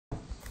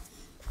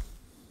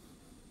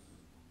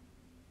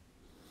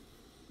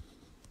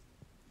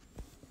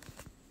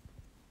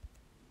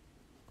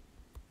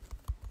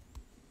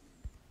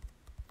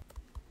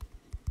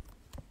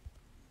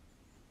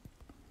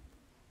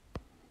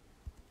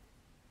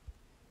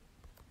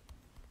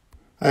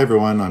Hi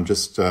everyone, I'm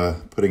just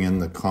putting in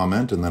the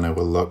comment and then I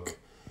will look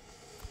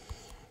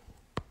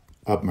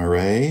up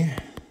Murray.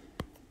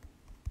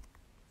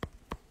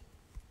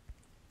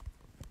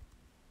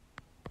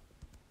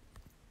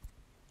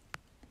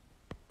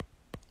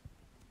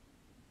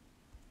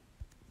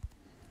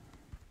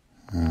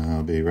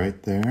 I'll be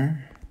right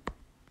there.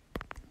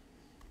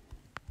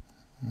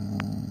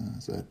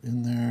 Is that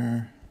in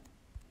there?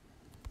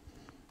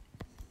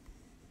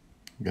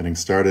 Getting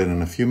started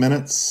in a few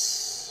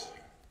minutes.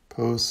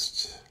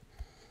 Post.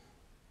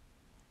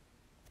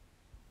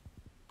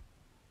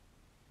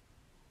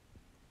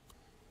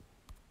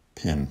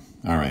 Pin.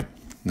 All right.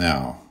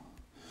 Now.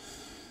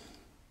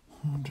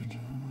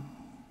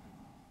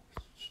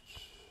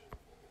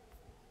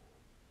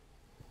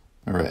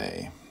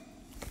 Array.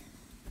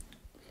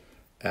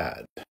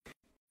 Add.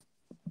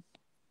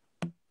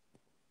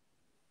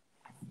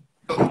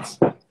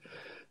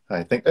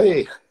 I think,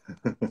 hey.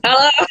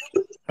 Hello.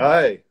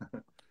 Hi.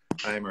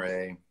 I'm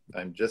Ray.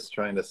 I'm just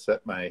trying to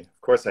set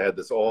of course I had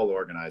this all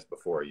organized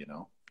before,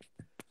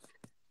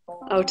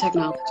 Oh,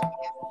 technology.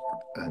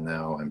 and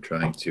now I'm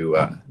trying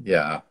to,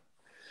 yeah.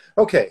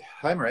 Okay.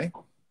 Hi, Ray.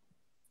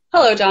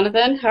 Hello,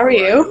 Jonathan. How are How are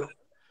you? you?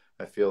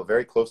 I feel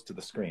very close to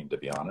the screen, to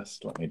be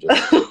honest. Let me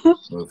just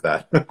move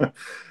that.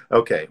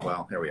 Okay,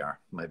 well, here we are,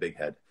 my big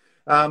head.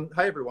 Hi,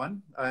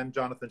 everyone. I'm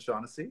Jonathan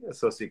Shaughnessy,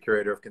 Associate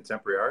Curator of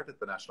Contemporary Art at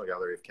the National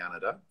Gallery of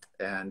Canada,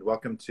 and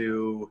welcome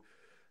to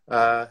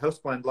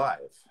Houseblend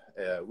Live,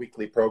 a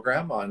weekly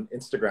program on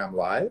Instagram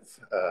Live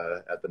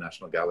at the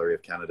National Gallery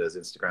of Canada's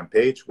Instagram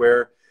page,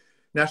 where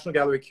National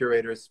Gallery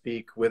curators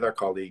speak with our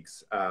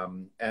colleagues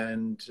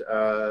and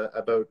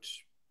about,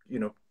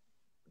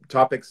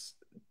 topics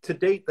to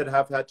date that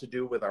have had to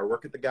do with our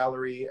work at the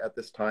gallery at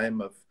this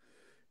time of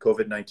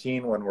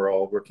COVID-19 when we're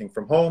all working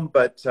from home.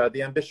 But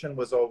the ambition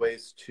was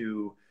always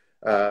to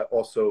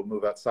also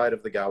move outside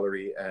of the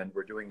gallery. And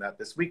we're doing that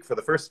this week for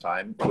the first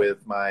time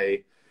with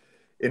my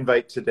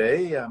invite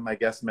today, my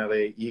guest,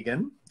 Mary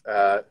Egan,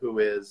 who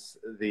is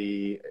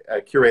the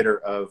curator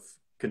of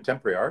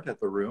contemporary art at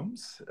the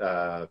Rooms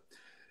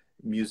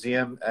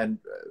Museum and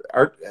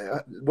Art.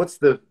 What's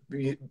the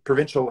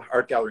Provincial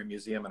Art Gallery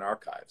Museum and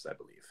Archives, I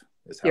believe.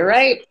 You're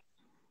right.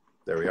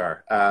 There we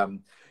are.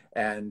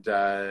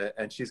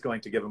 And she's going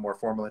to give a more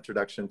formal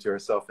introduction to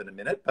herself in a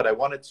minute. But I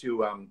wanted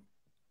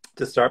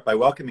to start by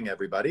welcoming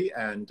everybody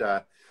and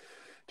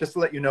just to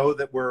let you know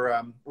that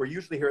we're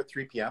usually here at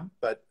 3 p.m.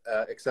 But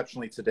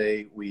exceptionally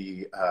today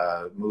we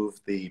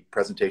moved the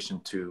presentation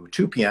to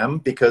 2 p.m.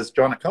 because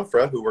John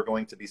Acumpha, who we're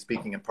going to be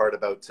speaking in part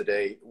about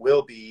today,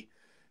 will be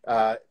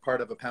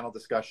part of a panel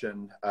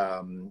discussion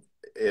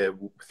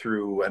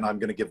through, and I'm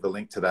going to give the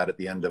link to that at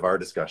the end of our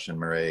discussion,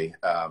 Murray,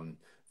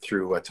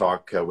 through a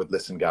talk with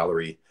Listen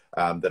Gallery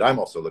that I'm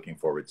also looking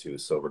forward to.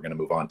 So we're going to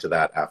move on to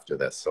that after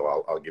this. So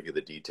I'll give you the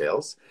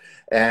details.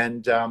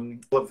 And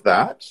of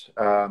that,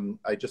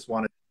 I just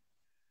wanted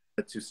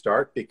to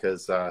start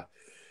because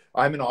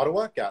I'm in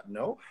Ottawa,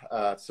 Gatineau.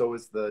 So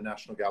is the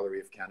National Gallery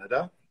of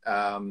Canada.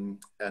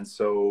 And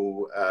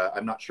so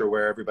I'm not sure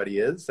where everybody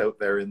is out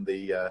there in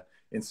the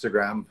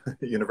Instagram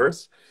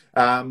universe.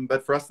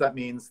 But for us, that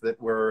means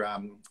that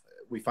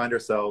we find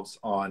ourselves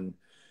on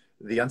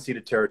the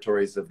unceded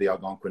territories of the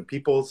Algonquin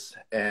peoples.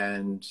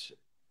 And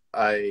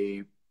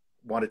I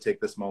want to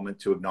take this moment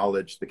to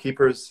acknowledge the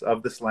keepers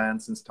of this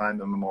land since time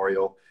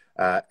immemorial,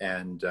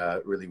 and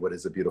really what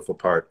is a beautiful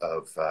part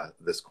of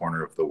this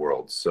corner of the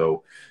world.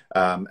 So,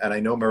 and I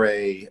know,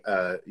 Murray,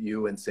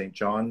 you and St.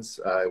 John's,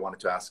 I wanted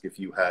to ask if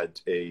you had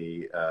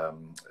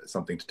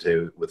something to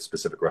do with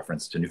specific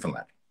reference to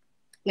Newfoundland.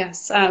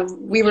 Yes,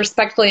 we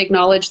respectfully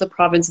acknowledge the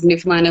province of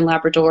Newfoundland and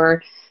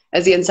Labrador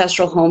as the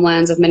ancestral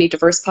homelands of many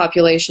diverse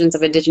populations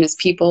of Indigenous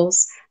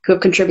peoples who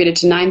have contributed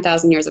to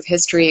 9,000 years of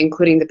history,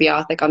 including the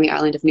Beothuk on the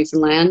island of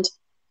Newfoundland.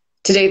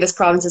 Today, this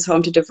province is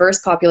home to diverse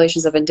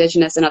populations of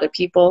Indigenous and other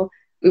people.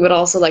 We would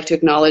also like to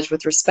acknowledge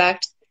with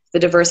respect the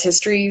diverse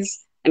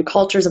histories and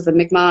cultures of the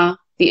Mi'kmaq,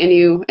 the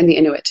Innu, and the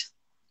Inuit.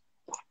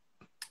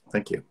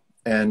 Thank you.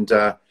 And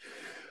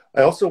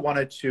I also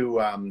wanted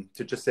to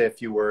just say a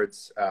few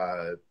words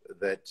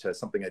that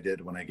something I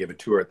did when I gave a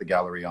tour at the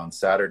gallery on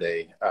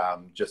Saturday,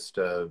 just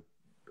to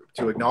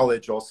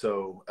acknowledge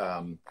also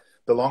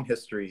the long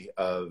history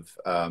of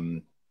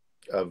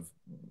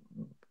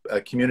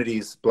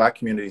communities, Black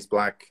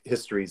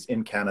histories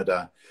in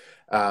Canada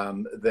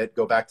that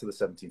go back to the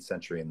 17th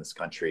century in this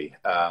country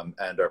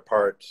and are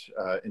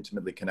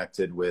intimately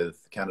connected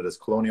with Canada's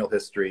colonial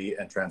history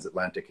and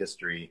transatlantic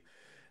history.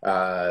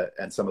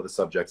 And some of the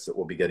subjects that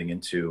we'll be getting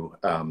into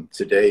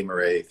today,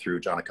 Murray, through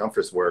John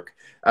Acumpha's work.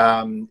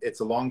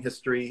 It's a long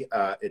history.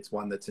 It's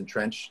one that's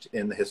entrenched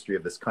in the history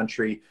of this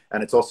country.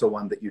 And it's also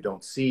one that you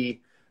don't see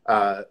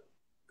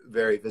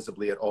very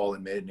visibly at all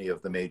in many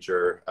of the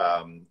major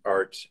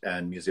art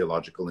and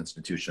museological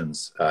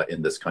institutions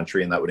in this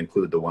country. And that would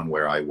include the one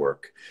where I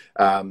work.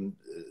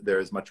 There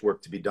is much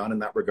work to be done in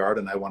that regard.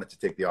 And I wanted to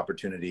take the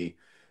opportunity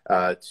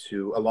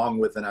to, along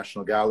with the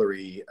National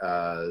Gallery,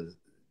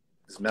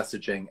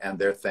 messaging and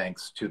their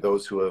thanks to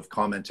those who have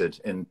commented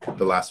in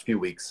the last few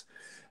weeks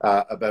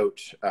about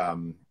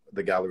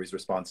the gallery's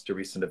response to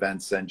recent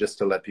events. And just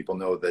to let people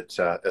know that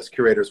as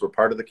curators, we're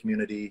part of the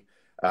community.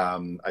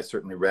 I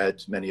certainly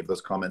read many of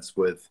those comments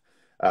with,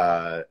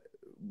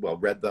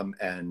 read them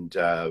and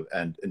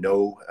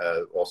know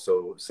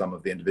also some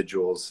of the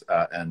individuals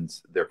and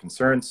their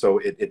concerns. So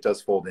it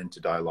does fold into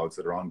dialogues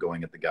that are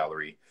ongoing at the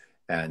gallery.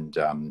 And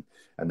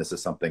this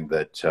is something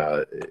that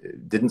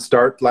didn't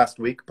start last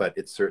week, but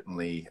it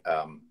certainly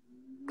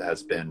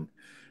has been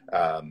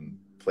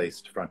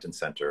placed front and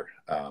center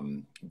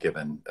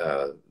given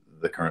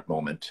the current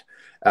moment.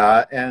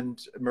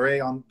 And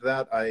Mireille, on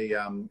that, I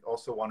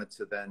also wanted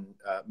to then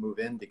move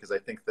in, because I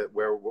think that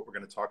what we're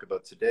going to talk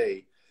about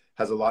today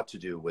has a lot to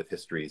do with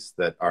histories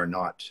that are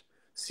not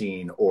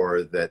seen,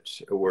 or that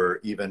were,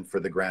 even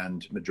for the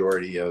grand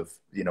majority of,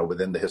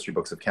 within the history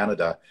books of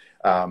Canada,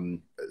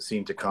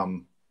 seen to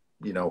come,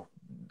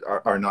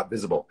 are not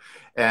visible.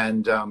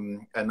 And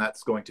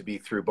that's going to be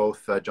through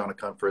both John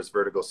Acumpher's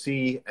Vertigo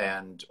Sea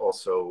and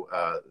also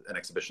an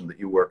exhibition that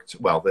you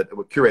that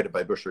was curated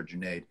by Bushra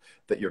Junaid,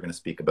 that you're going to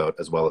speak about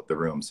as well at the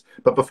Rooms.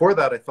 But before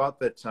that, I thought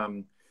that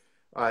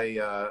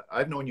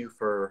I've known you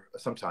for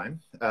some time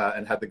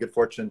and had the good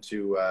fortune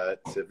to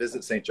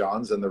visit St.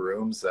 John's and the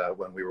Rooms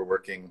when we were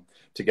working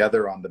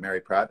together on the Mary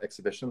Pratt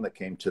exhibition that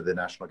came to the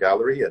National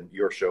Gallery, and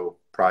your show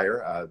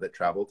prior that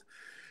traveled.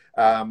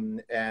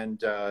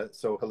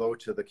 So hello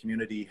to the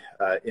community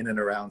in and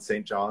around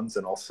St. John's,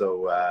 and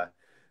also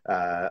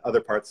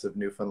other parts of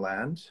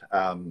Newfoundland.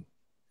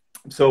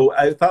 So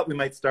I thought we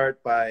might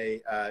start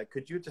by,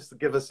 could you just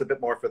give us a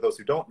bit more, for those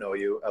who don't know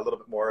you, a little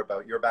bit more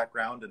about your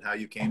background and how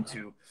you came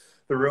to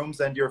the Rooms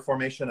and your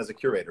formation as a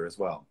curator as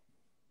well?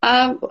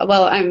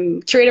 Well,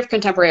 I'm curator of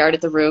contemporary art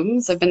at the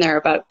Rooms. I've been there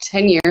about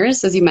 10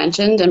 years, as you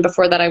mentioned, and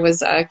before that I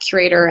was a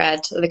curator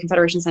at the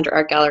Confederation Center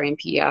Art Gallery in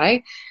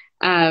PEI.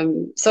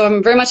 So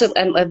I'm very much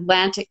an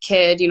Atlantic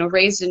kid,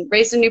 raised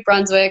in New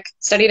Brunswick,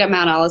 studied at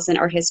Mount Allison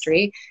art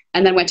history,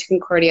 and then went to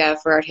Concordia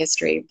for art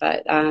history.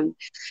 But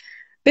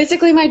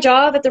basically my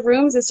job at the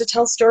Rooms is to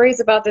tell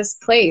stories about this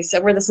place.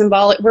 We're the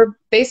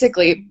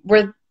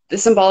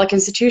symbolic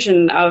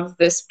institution of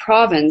this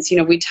province.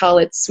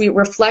 We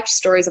reflect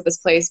stories of this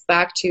place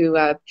back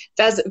to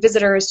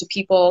visitors, to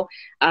people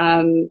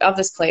of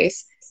this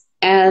place.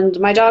 And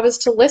my job is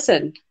to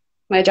listen.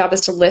 My job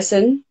is to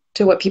listen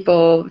to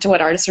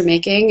what artists are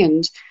making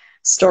and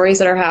stories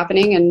that are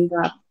happening, and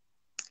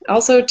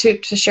also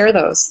to share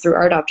those through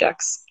art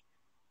objects.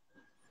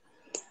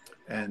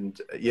 And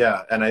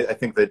yeah, and I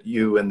think that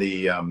you and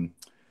the,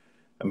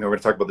 we're going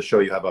to talk about the show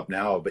you have up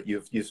now, but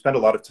you've spent a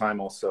lot of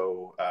time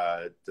also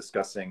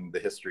discussing the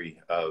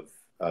history of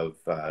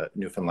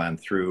Newfoundland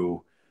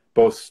through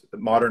both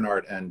modern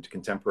art and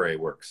contemporary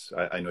works.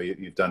 I know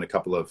you've done a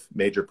couple of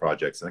major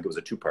projects. I think it was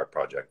a 2-part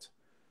project.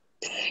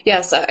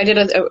 Yes, I did.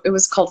 It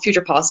was called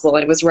Future Possible,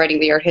 and it was writing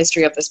the art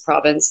history of this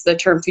province. The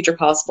term Future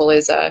Possible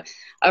is a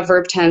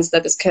verb tense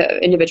that this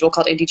individual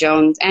called Andy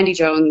Jones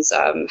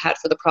had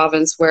for the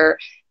province, where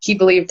he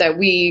believed that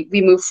we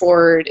move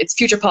forward. It's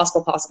future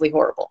possible, possibly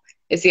horrible.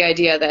 It's the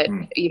idea that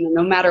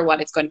no matter what,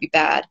 it's going to be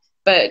bad.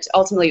 But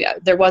ultimately,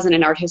 there wasn't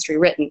an art history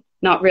written,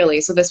 not really.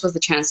 So this was the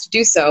chance to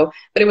do so.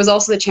 But it was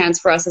also the chance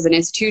for us as an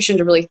institution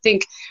to really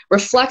think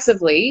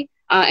reflexively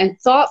and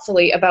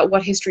thoughtfully about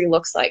what history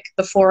looks like,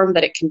 the form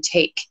that it can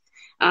take.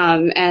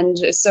 And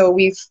so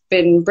we've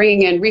been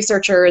bringing in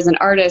researchers and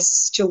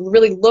artists to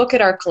really look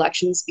at our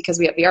collections, because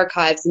we have the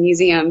archives, the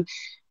museum,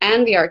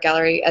 and the art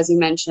gallery, as you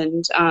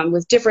mentioned,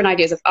 with different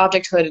ideas of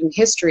objecthood and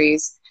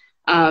histories.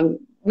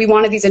 We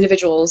wanted these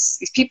individuals,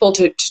 these people,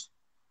 to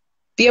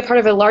be a part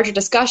of a larger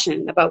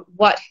discussion about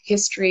what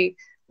history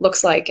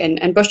looks like. And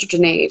Bushra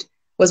Junaid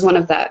was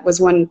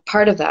one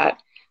part of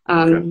that.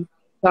 Okay.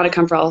 John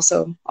Acumpher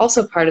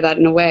also part of that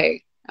in a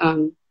way.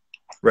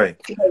 Right.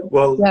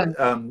 Well, yeah.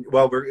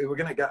 We're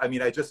gonna get.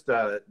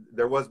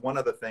 There was one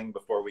other thing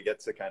before we get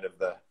to kind of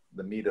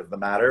the meat of the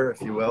matter,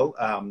 if you will,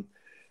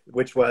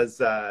 which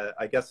was,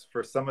 I guess,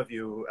 for some of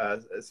you,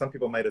 some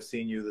people might have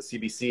seen you. The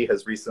CBC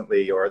has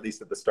recently, or at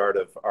least at the start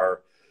of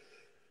our,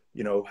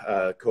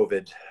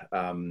 COVID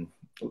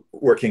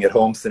working at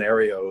home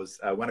scenarios,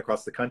 went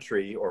across the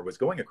country, or was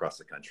going across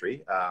the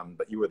country,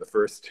 but you were the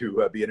first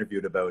to be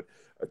interviewed about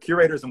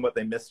curators and what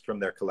they missed from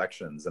their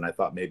collections. And I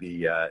thought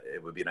maybe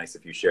it would be nice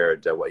if you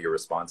shared what your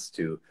response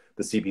to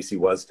the CBC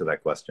was to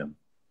that question.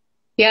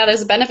 Yeah,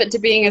 there's a benefit to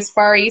being as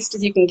far east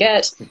as you can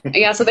get.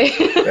 Yeah, so they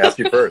asked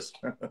you first.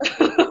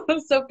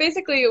 So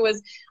basically I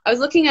was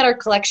looking at our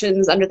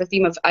collections under the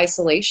theme of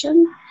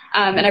isolation.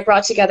 And I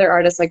brought together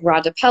artists like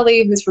Rhonda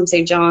Pelly, who's from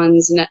St.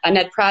 John's,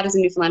 Ned Pratt is a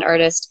Newfoundland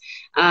artist,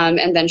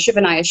 and then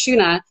Shivanaya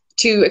Shuna,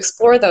 to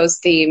explore those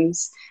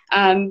themes.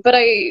 But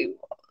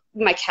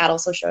my cat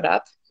also showed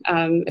up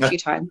a few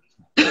times.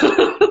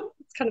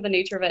 It's kind of the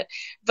nature of it.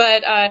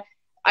 But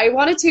I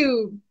wanted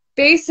to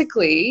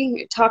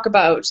basically talk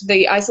about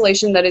the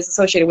isolation that is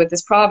associated with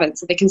this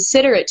province. They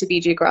consider it to be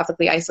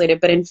geographically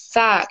isolated, but in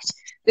fact,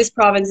 this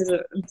province is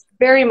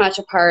very much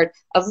a part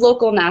of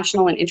local,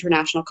 national, and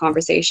international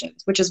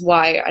conversations, which is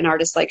why an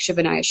artist like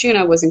Shivani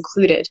Ashuna was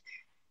included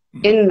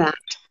in that.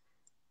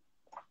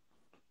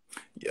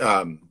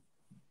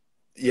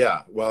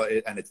 Yeah, well,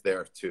 and it's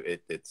there too.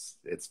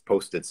 It's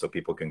posted so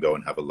people can go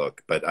and have a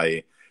look. But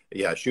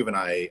yeah,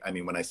 Shivani, I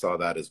mean, when I saw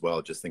that as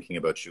well, just thinking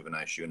about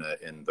Shivani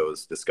Ashuna in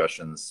those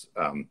discussions,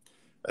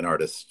 an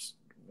artist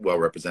well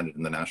represented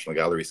in the National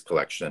Gallery's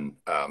collection,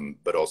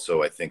 but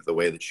also I think the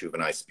way that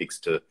Shivani speaks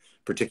to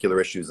particular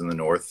issues in the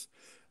North,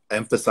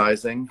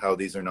 emphasizing how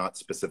these are not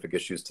specific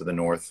issues to the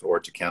North or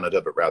to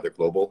Canada, but rather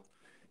global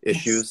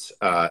issues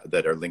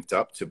that are linked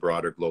up to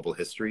broader global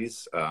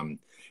histories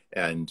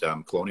and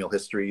colonial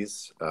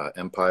histories,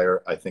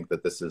 empire. I think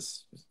that this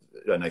is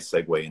a nice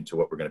segue into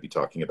what we're going to be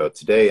talking about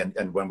today.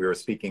 And when we were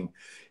speaking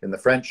in the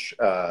French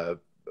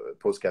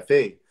Pause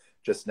Café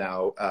just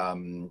now,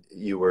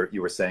 you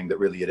were saying that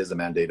really it is a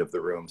mandate of the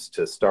rooms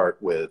to start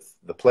with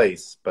the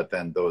place, but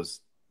then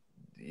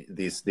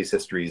these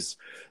histories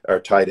are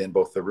tied in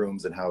both the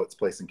rooms and how it's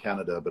placed in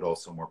Canada, but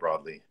also more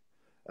broadly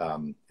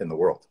in the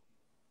world.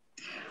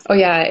 Oh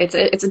yeah,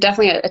 it's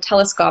definitely a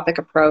telescopic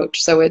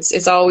approach. So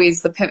it's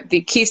always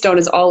the keystone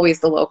is always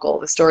the local,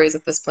 the stories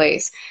of this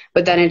place.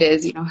 But then it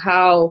is,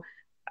 how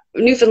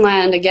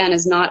Newfoundland again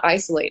is not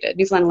isolated.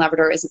 Newfoundland and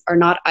Labrador are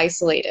not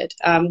isolated.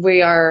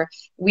 We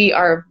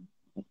are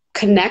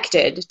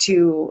connected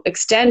to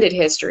extended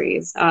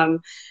histories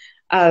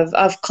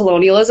of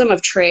colonialism,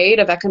 of trade,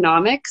 of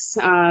economics,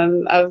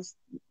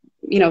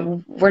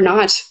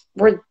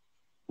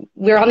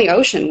 we're on the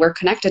ocean. We're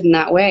connected in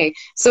that way.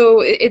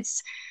 So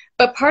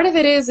but part of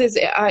it is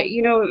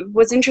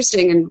what's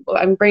interesting, and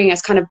I'm bringing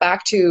us kind of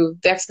back to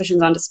the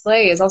exhibitions on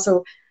display, is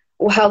also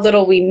how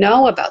little we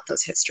know about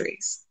those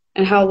histories,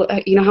 and how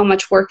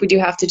much work we do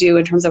have to do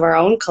in terms of our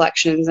own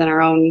collections and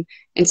our own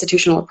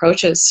institutional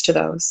approaches to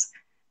those.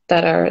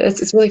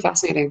 It's really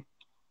fascinating.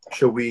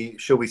 Shall we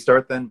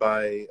start then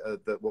by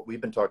what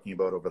we've been talking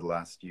about over the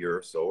last year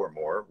or so or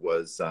more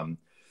was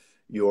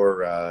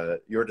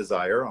your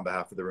desire on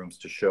behalf of the rooms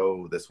to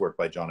show this work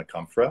by Jonna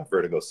Comfra,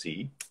 Vertigo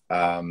C.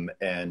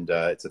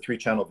 It's a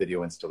 3-channel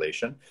video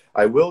installation.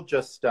 I will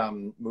just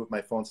move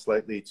my phone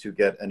slightly to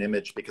get an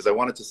image because I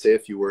wanted to say a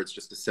few words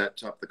just to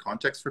set up the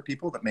context for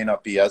people that may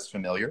not be as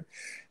familiar.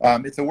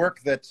 It's a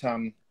work that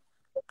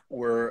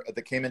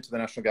came into the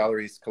National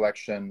Gallery's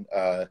collection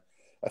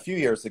a few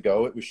years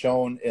ago. It was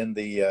shown in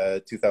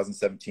the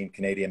 2017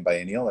 Canadian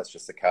Biennial. That's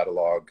just a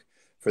catalog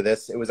for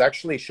this. It was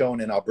actually shown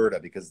in Alberta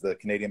because the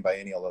Canadian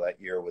Biennial of that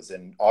year was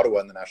in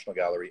Ottawa in the National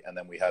Gallery, and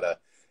then we had an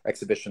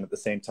exhibition at the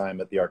same time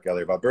at the Art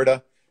Gallery of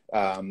Alberta.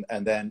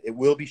 And then it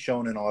will be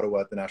shown in Ottawa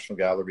at the National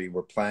Gallery.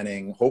 We're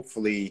planning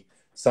hopefully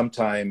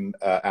sometime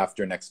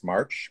after next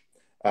March.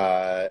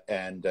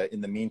 In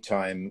the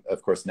meantime,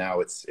 of course, now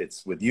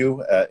it's with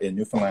you in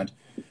Newfoundland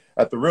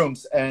at the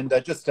rooms, and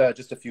just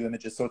a few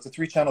images. So it's a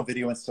 3-channel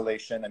video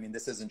installation. I mean,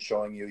 this isn't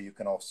showing you. You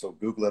can also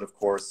Google it, of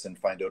course, and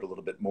find out a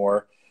little bit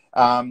more.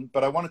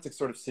 But I wanted to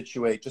sort of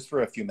situate just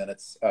for a few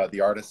minutes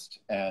the artist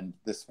and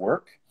this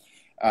work.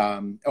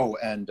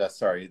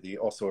 Sorry,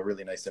 also a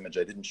really nice image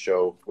I didn't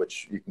show,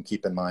 which you can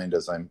keep in mind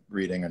as I'm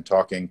reading and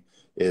talking,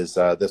 is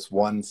this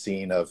one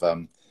scene of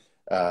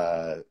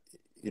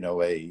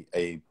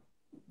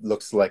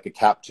looks like a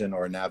captain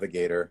or a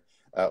navigator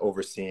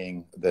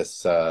overseeing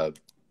this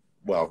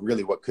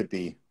really what could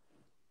be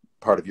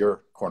part of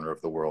your corner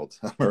of the world,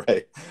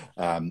 right?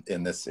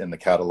 In the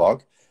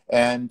catalog.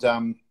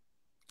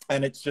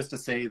 And it's just to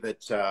say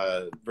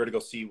that Vertigo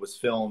C was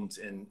filmed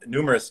in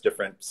numerous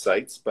different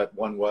sites, but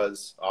one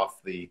was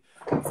off the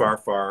far,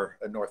 far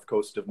north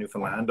coast of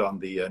Newfoundland on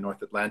the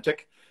North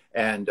Atlantic.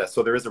 And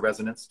so there is a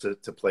resonance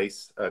to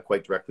place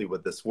quite directly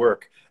with this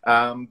work.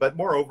 But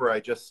moreover,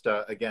 I just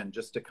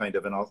to kind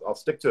of, and I'll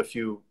stick to a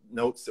few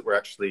notes that were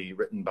actually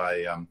written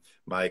by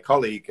my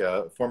colleague,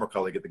 former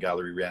colleague at the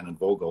gallery, Rhiannon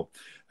Vogel,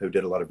 who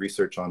did a lot of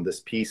research on this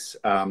piece.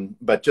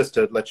 But just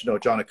to let you know,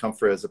 Jonna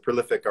Comfra is a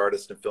prolific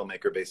artist and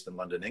filmmaker based in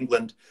London,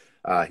 England.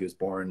 He was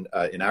born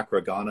in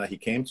Accra, Ghana. He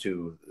came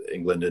to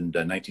England in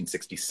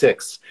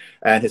 1966.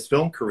 And his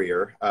film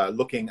career,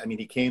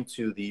 he came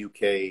to the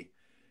UK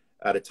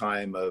at a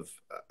time of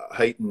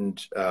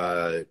heightened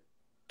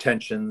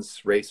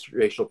tensions,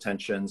 racial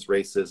tensions,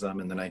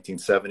 racism in the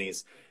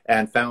 1970s,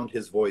 and found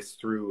his voice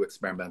through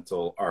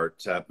experimental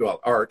art,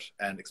 art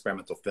and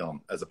experimental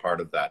film as a part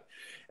of that.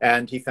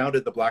 And he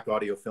founded the Black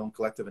Audio Film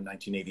Collective in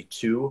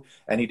 1982,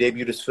 and he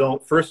debuted his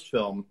first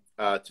film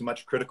to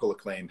much critical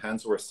acclaim,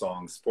 Handsworth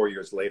Songs, 4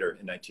 years later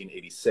in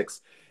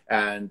 1986.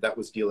 And that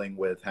was dealing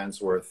with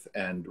Handsworth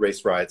and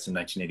race riots in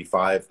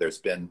 1985. There's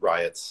been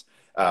riots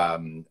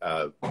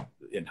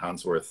in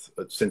Handsworth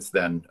since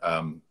then,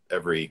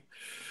 every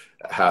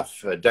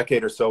half a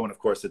decade or so. And of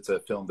course, it's a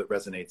film that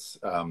resonates,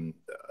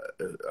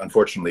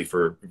 unfortunately,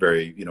 for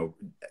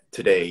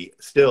today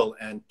still.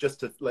 And just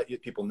to let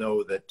people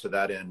know that to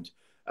that end,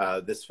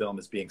 this film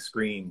is being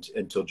screened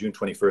until June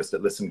 21st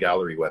at Listen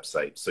Gallery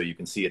website, so you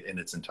can see it in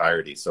its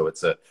entirety. So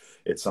it's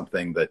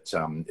something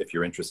that if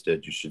you're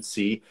interested, you should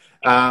see.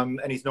 And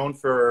he's known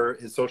for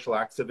his social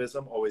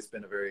activism, always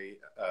been a very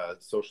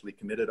socially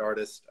committed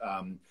artist.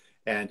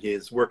 And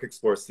his work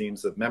explores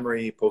themes of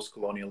memory,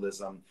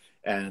 post-colonialism,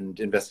 and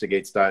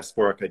investigates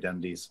diasporic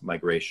identities,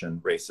 migration,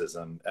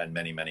 racism, and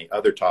many, many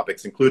other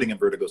topics, including in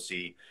Vertigo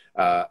C,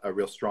 a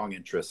real strong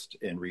interest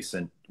in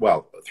recent,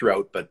 well,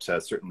 throughout, but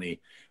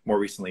certainly more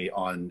recently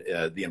on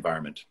the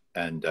environment,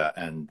 and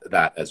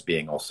that as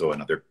being also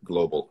another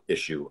global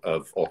issue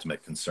of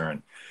ultimate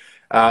concern.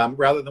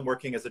 Rather than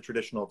working as a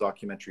traditional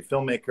documentary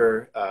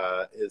filmmaker,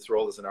 his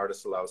role as an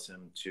artist allows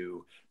him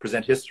to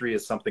present history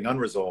as something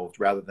unresolved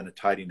rather than a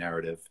tidy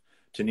narrative,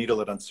 to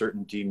needle at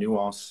uncertainty,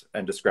 nuance,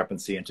 and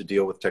discrepancy, and to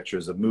deal with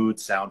textures of mood,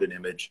 sound, and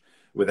image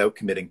without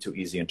committing to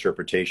easy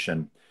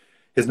interpretation.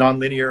 His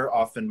nonlinear,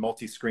 often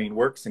multi-screen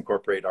works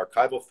incorporate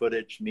archival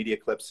footage, media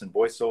clips, and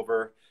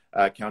voiceover,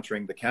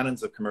 countering the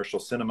canons of commercial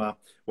cinema,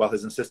 while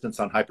his insistence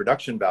on high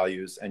production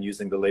values and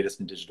using the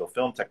latest in digital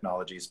film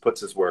technologies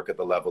puts his work at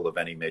the level of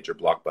any major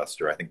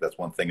blockbuster. I think that's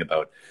one thing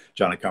about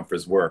John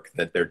Akomfer's work,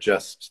 that they're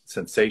just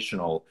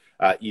sensational,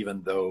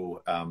 even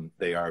though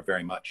they are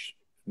very much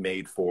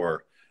made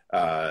for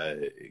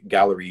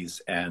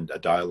galleries and a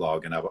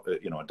dialogue, and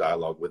a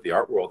dialogue with the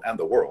art world and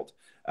the world.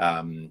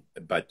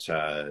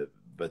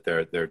 But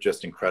they're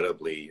just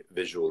incredibly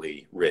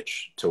visually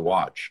rich to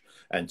watch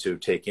and to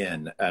take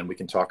in. And we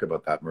can talk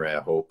about that, Maria,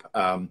 I hope.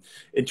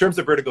 In terms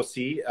of Vertigo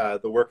C,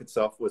 the work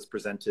itself was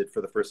presented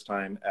for the first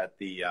time at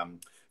the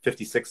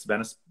 56th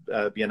Venice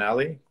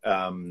Biennale,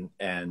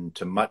 and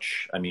to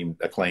much,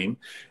 acclaim.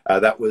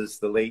 That was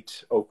the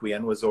late Okwi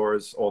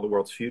Enwezor's All the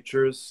World's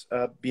Futures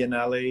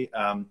Biennale,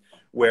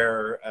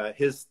 where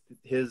his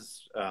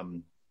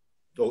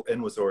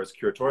Enwezor's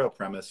curatorial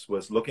premise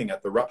was looking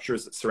at the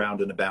ruptures that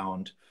surround and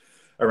abound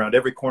around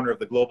every corner of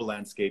the global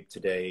landscape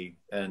today,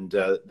 and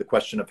the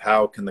question of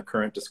how can the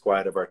current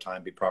disquiet of our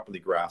time be properly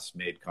grasped,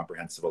 made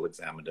comprehensible,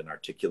 examined, and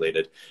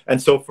articulated.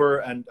 And so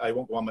and I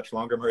won't go on much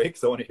longer, Marie,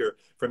 because I want to hear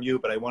from you,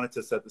 but I wanted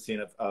to set the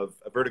scene of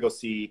Vertigo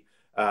C.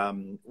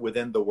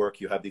 Within the work,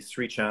 you have these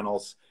three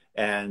channels,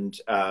 and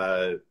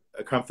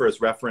Akomfer is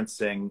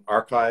referencing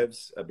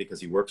archives because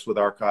he works with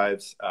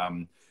archives,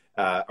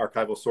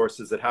 archival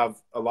sources that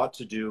have a lot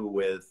to do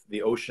with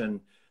the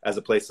ocean as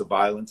a place of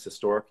violence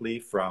historically,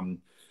 from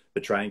the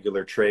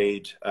triangular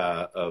trade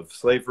of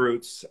slave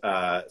routes,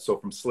 so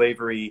from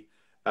slavery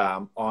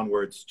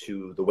onwards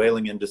to the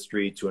whaling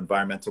industry, to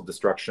environmental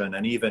destruction,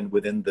 and even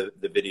within the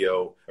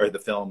video or the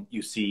film,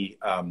 you see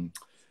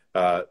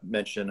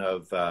mention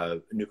of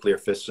nuclear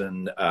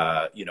fission,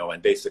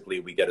 and basically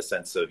we get a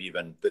sense of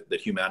even that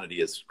humanity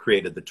has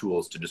created the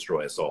tools to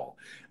destroy us all.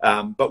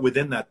 But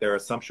within that, there are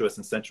sumptuous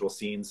and sensual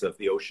scenes of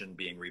the ocean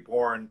being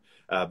reborn,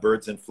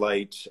 birds in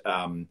flight,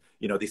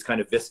 these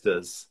kind of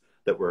vistas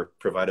that were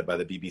provided by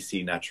the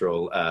BBC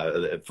natural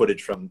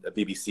footage from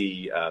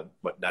BBC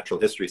natural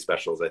history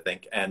specials, I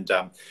think. And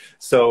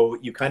so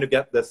you kind of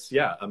get this,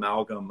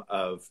 amalgam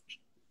of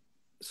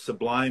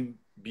sublime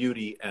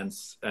beauty and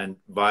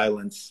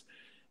violence,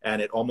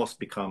 and it almost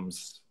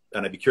becomes,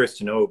 and I'd be curious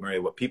to know, Maria,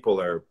 what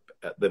people are,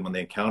 when they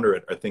encounter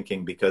it, are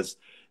thinking, because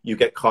you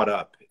get caught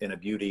up in a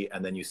beauty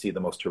and then you see the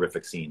most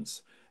horrific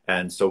scenes.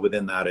 And so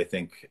within that, I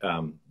think,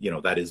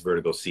 that is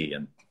Vertigo C.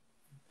 And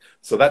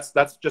so that's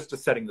just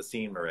setting the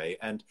scene, Marie.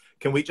 And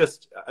can we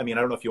just, I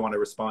don't know if you want to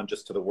respond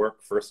just to the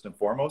work first and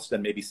foremost,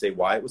 and maybe say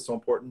why it was so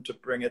important to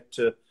bring it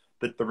to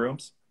the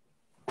rooms?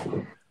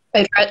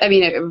 It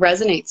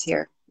resonates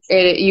here.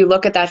 You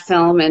look at that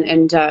film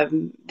and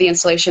the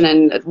installation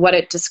and what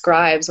it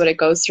describes, what it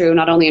goes through,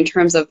 not only in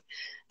terms of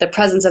the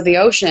presence of the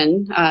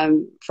ocean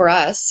for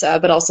us,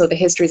 but also the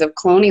histories of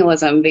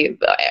colonialism, the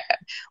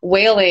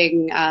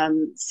whaling,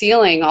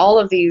 sealing, all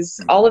of these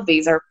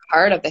are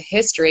part of the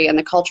history and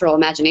the cultural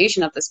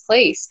imagination of this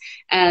place.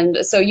 And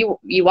so you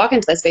walk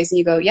into that space and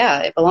you go, yeah,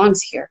 it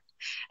belongs here.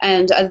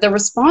 And the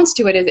response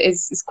to it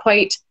is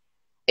quite,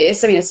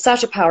 it's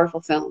such a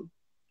powerful film.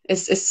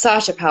 It's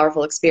such a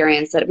powerful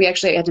experience that we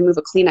actually had to move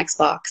a Kleenex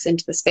box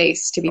into the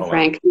space, to be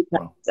frank.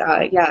 Wow.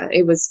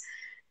 It was,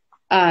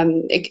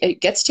 it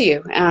gets to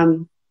you.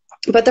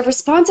 But the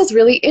response is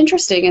really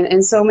interesting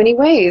in so many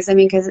ways.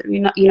 Because,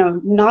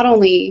 not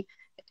only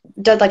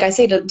does, like I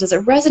say, does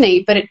it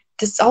resonate, but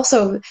this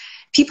also,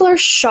 people are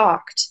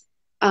shocked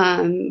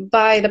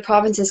by the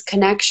province's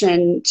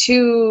connection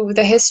to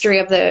the history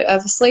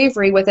of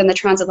slavery within the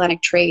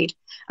transatlantic trade.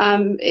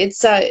 It's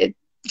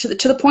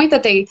to the point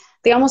that they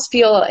almost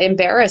feel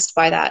embarrassed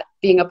by that,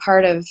 being a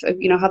part of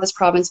how this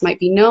province might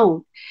be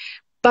known.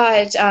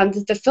 But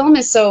the film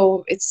is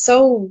so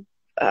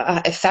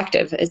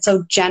effective. It's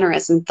so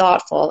generous and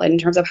thoughtful in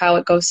terms of how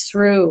it goes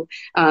through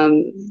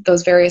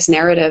those various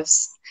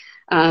narratives,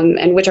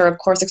 and which are of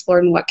course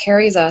explored in What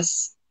Carries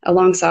Us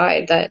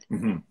alongside that.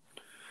 Mm-hmm.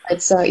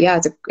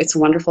 It's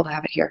wonderful to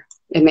have it here.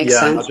 it makes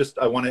Yeah, and sense.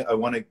 I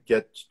want to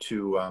get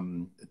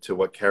to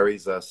what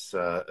carries us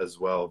as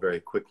well very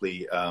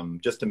quickly.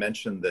 Just to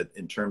mention that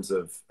in terms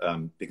of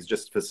because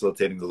just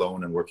facilitating the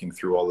loan and working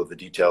through all of the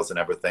details and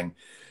everything,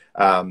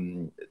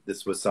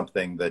 this was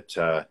something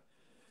that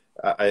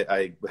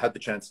I had the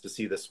chance to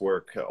see this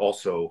work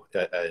also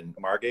in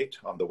Margate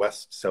on the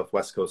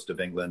southwest coast of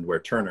England, where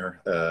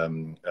Turner,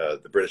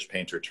 the British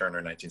painter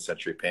Turner, 19th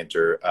century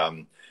painter,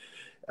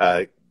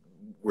 uh,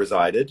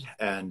 resided,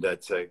 and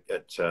at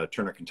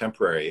Turner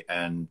Contemporary.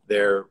 And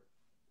there,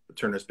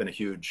 Turner's been a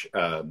huge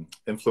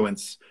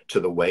influence to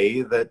the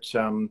way that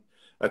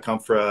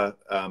Akamfra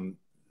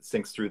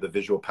thinks through the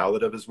visual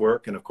palette of his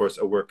work, and of course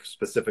a work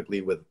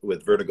specifically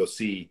with Vertigo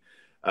C,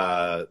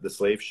 the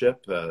slave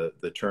ship,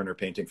 the Turner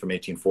painting from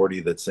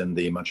 1840 that's in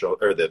the Montreal,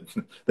 or the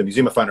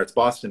Museum of Fine Arts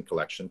Boston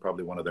collection,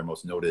 probably one of their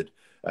most noted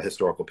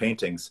historical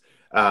paintings.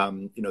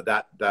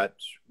 That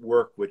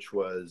work, which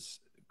was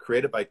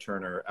created by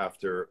Turner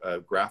after a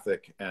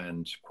graphic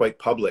and quite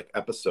public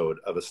episode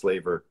of a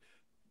slaver,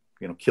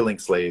 killing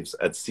slaves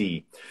at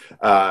sea,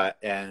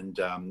 and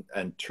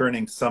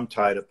turning some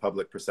tide of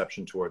public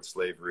perception towards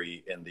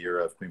slavery in the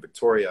era of Queen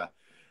Victoria.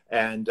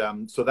 And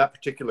so that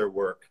particular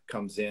work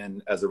comes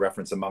in as a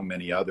reference among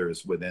many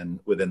others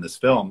within this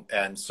film.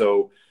 And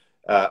so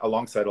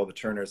alongside all the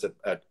Turners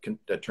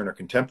at Turner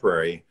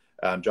Contemporary,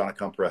 John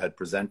Akamfra had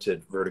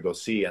presented Vertigo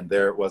C, and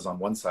there it was on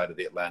one side of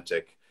the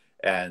Atlantic.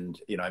 And,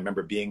 I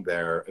remember being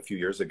there a few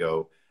years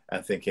ago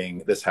and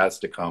thinking, this has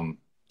to come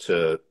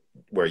to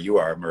where you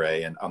are,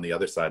 Murray, and on the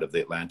other side of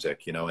the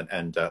Atlantic,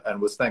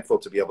 and was thankful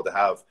to be able to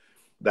have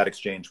that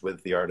exchange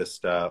with the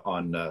artist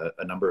on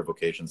a number of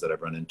occasions that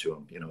I've run into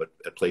him,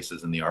 at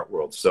places in the art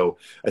world. So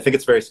I think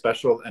it's very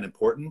special and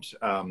important.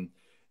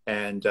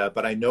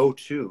 But I know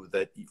too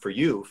that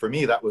for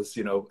me, that was,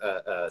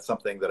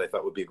 something that I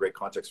thought would be a great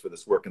context for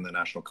this work in the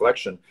National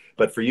Collection.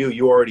 But for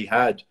you already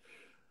had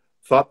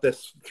thought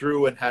this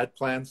through and had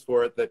plans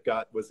for it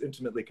that was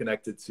intimately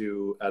connected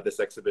to this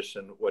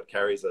exhibition, What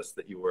Carries Us,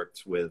 that you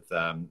worked with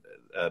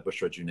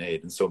Bushra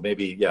Junaid. And so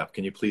maybe,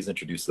 can you please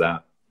introduce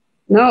that?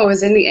 No, it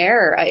was in the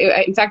air.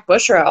 In fact,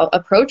 Bushra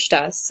approached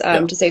us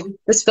to say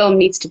this film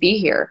needs to be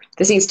here.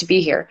 This needs to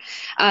be here.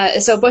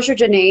 So Bushra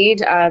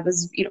Junaid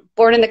was,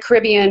 born in the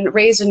Caribbean,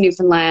 raised in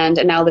Newfoundland,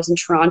 and now lives in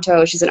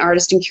Toronto. She's an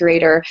artist and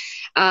curator,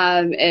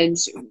 and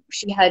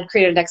she had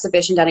created an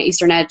exhibition down at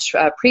Eastern Edge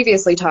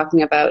previously,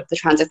 talking about the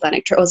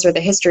transatlantic, the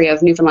history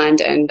of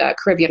Newfoundland and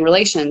Caribbean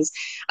relations.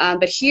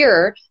 But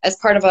here, as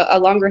part of a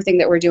longer thing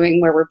that we're doing,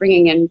 where we're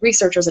bringing in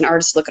researchers and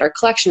artists to look at our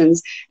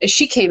collections,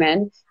 she came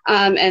in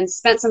and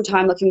spent some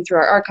time looking through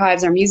our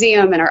archives, our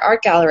museum, and our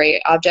art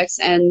gallery objects,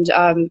 and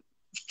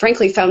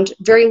frankly found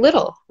very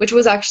little, which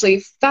was actually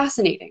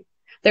fascinating.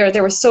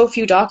 There were so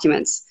few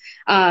documents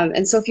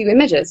and so few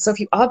images, so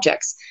few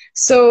objects.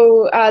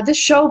 So this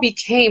show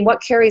became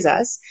What Carries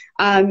Us,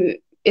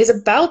 is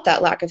about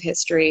that lack of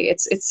history.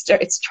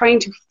 It's trying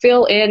to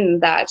fill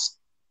in that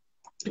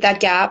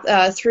gap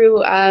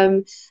through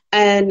an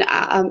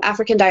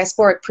African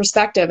diasporic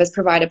perspective as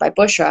provided by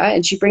Bushra,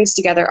 and she brings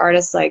together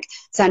artists like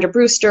Sandra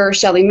Brewster,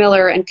 Shelley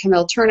Miller, and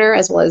Camille Turner,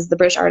 as well as the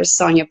British artist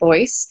Sonia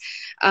Boyce,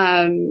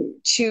 to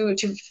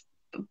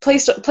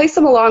place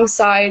them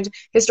alongside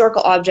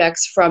historical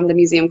objects from the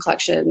museum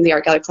collection, the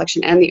art gallery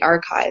collection, and the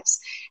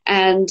archives.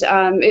 And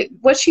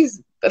what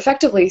she's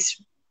effectively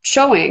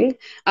showing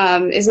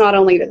is not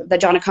only that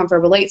John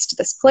Akamfra relates to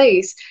this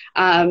place,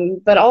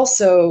 but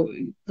also,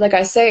 like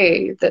I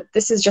say, that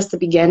this is just the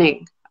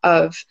beginning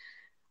of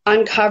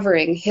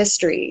uncovering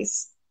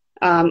histories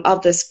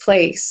of this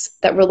place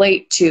that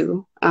relate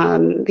to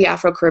the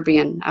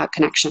Afro-Caribbean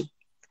connection.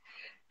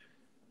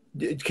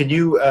 Can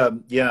you,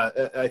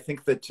 I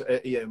think that,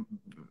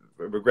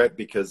 regret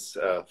because,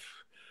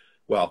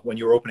 when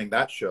you were opening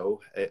that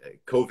show,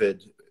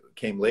 COVID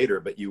came later,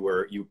 but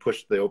you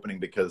pushed the opening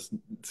because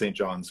St.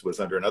 John's was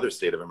under another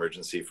state of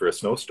emergency for a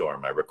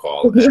snowstorm, I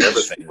recall, and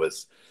everything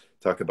was,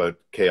 talk about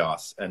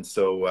chaos. And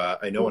so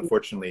I know,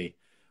 unfortunately,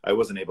 I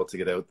wasn't able to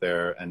get out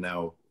there, and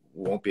now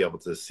won't be able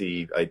to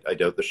see, I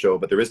doubt, the show,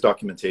 but there is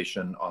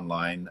documentation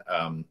online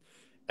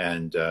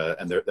and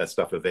that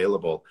stuff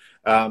available.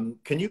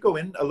 Can you go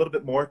in a little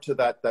bit more to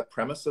that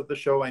premise of the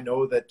show? I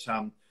know that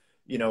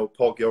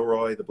Paul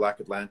Gilroy, The Black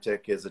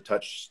Atlantic, is a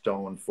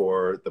touchstone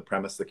for the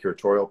premise, the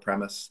curatorial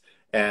premise,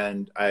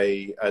 and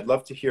I'd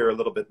love to hear a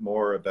little bit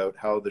more about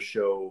how the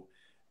show,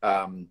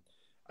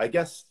 I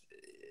guess,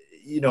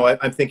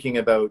 I'm thinking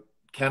about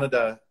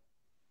Canada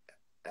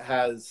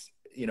has,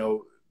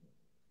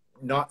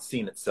 not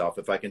seen itself,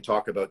 if I can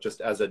talk about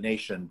just as a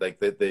nation, like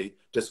the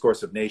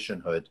discourse of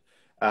nationhood,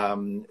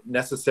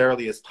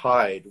 necessarily is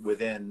tied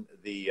within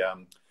the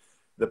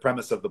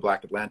premise of the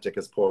Black Atlantic,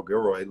 as Paul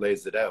Gilroy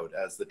lays it out,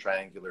 as the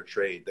triangular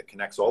trade that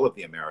connects all of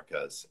the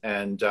Americas.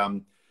 And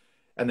the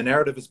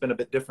narrative has been a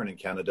bit different in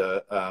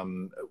Canada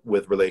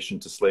with relation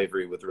to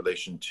slavery, with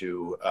relation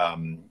to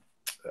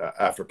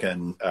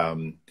African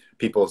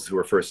peoples who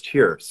were first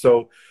here.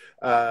 So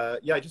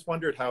I just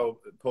wondered how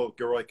Paul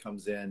Gilroy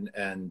comes in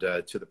and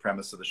to the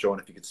premise of the show,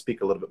 and if you could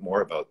speak a little bit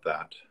more about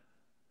that.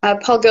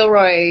 Paul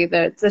Gilroy,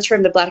 the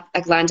term the Black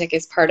Atlantic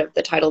is part of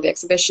the title of the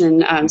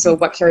exhibition. So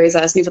what carries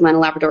us, Newfoundland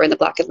and Labrador in the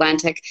Black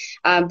Atlantic.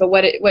 But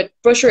what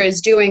Busher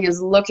is doing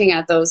is looking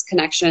at those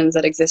connections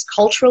that exist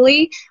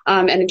culturally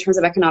and in terms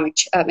of economic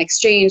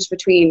exchange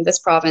between this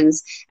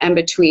province and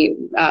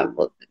between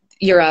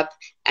Europe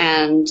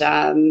and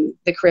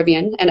the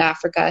Caribbean and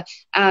Africa.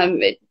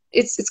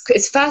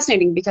 It's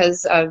fascinating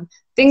because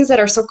things that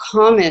are so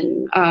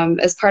common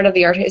as part of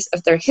their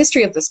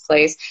history of this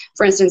place,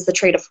 for instance, the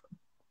trade of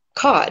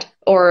cod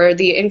or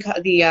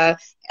the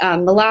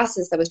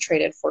molasses that was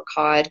traded for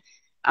cod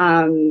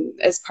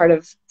as part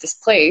of this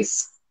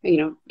place,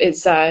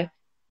 is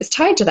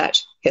tied to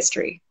that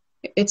history.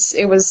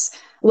 It was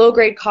low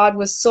grade cod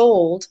was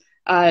sold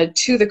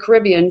to the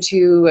Caribbean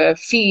to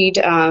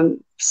feed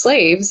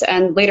slaves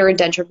and later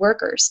indentured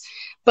workers.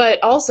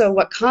 But also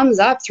what comes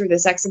up through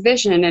this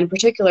exhibition, and in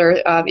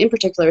particular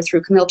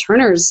through Camille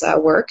Turner's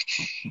work,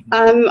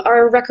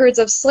 are records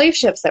of slave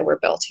ships that were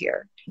built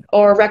here,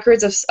 or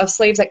records of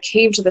slaves that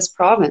came to this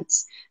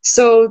province.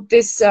 So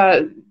this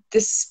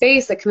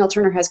space that Camille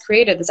Turner has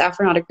created, this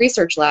Afronautic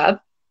Research Lab,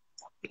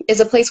 is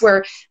a place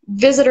where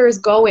visitors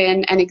go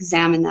in and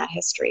examine that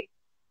history,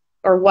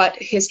 or what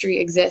history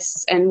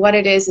exists. And what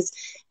it is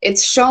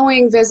it's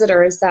showing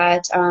visitors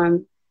that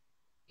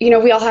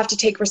we all have to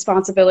take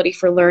responsibility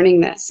for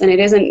learning this. And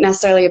it isn't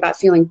necessarily about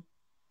feeling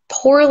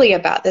poorly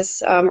about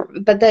this,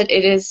 but that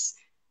it is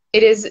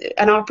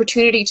an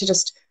opportunity to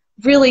just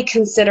really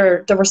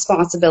consider the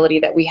responsibility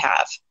that we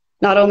have,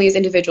 not only as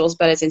individuals,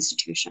 but as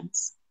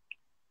institutions.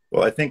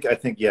 Well, I think,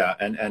 yeah.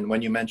 And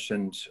when you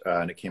mentioned,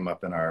 and it came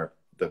up in our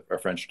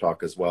French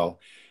talk as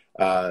well,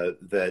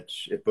 that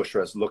if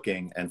Busher is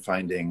looking and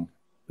finding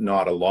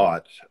not a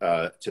lot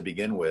to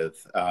begin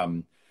with,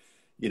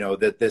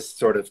 that this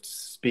sort of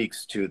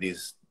speaks to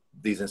these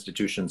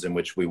institutions in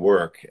which we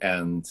work,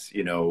 and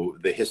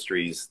the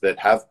histories that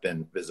have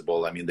been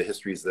visible. I mean, the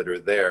histories that are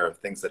there,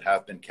 things that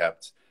have been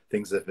kept,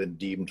 things that have been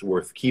deemed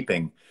worth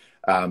keeping.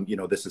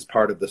 This is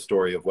part of the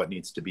story of what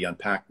needs to be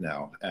unpacked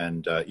now,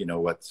 and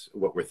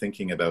what we're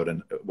thinking about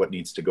and what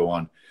needs to go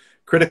on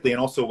critically, and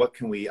also what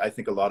can I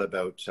think a lot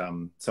about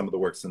some of the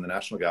works in the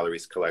National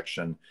Gallery's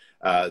collection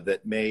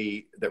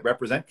that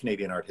represent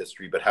Canadian art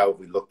history, but how have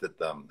we looked at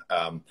them?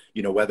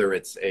 Whether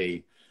it's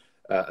a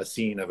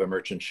scene of a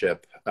merchant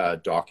ship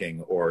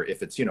docking, or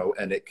if it's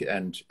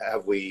and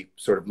have we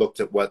sort of looked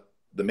at what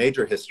the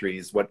major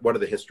histories, what are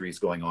the histories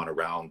going on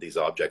around these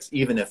objects,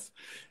 even if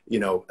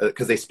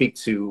because they speak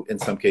to, in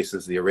some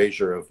cases, the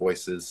erasure of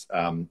voices,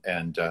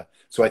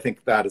 so I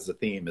think that as a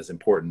theme is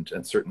important,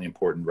 and certainly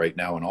important right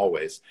now and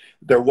always.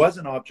 There was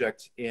an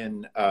object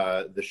in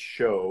the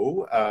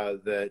show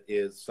that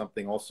is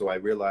something also I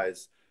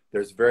realize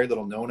there's very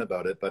little known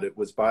about it, but it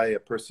was by a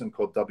person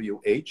called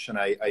W.H., and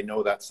I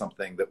know that's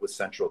something that was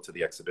central to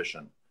the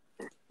exhibition.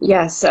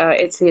 Yes,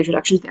 it's the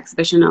introduction to the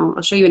exhibition.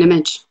 I'll show you an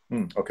image.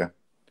 Okay.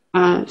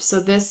 So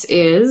these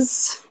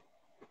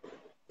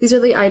are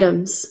the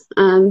items.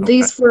 Okay.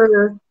 These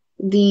were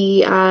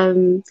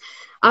the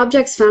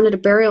objects found at a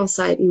burial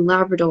site in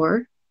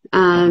Labrador.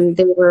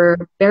 They were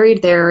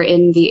buried there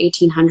in the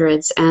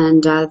 1800s,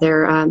 and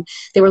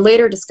they were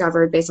later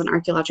discovered, based on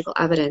archaeological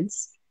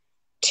evidence,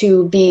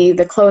 to be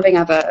the clothing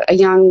of a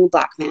young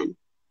Black man.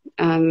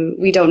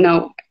 We don't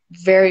know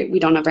very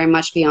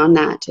much beyond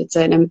that. It's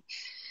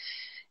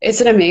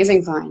an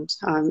amazing find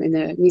in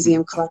the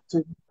museum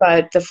collection,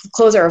 but the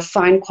clothes are of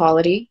fine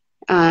quality.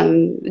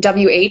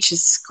 WH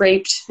is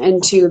scraped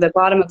into the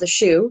bottom of the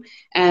shoe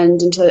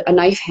and into a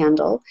knife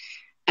handle.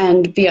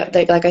 And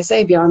like I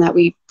say, beyond that,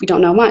 we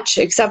don't know much,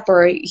 except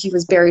for he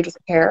was buried with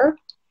care.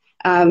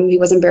 He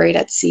wasn't buried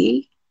at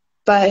sea.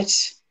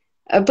 But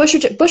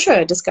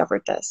Busher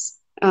discovered this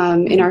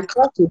in our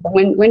collection.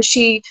 When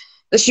she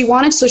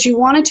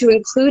wanted to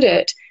include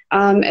it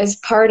as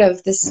part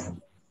of this,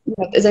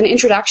 as an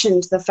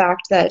introduction to the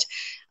fact that,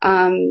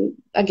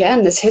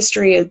 again, this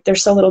history,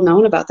 there's so little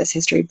known about this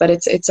history, but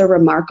it's a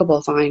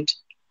remarkable find.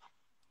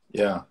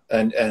 Yeah,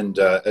 and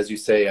as you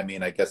say, I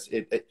mean, I guess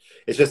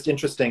it's just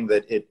interesting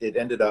that it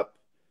ended up.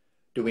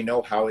 Do we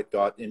know how it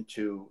got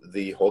into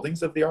the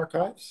holdings of the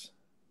archives?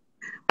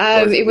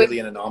 Or is it really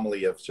an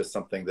anomaly of just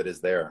something that is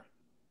there?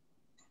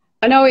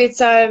 No,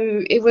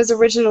 it was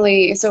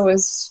originally, so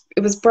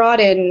it was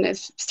brought in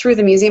through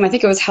the museum. I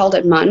think it was held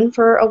at MUN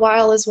for a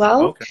while as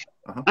well. Okay.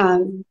 Uh-huh.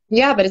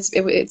 Yeah, but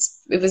it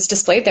was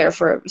displayed there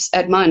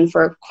at MUN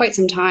for quite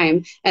some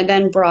time, and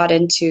then brought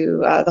into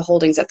the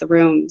holdings at the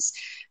rooms.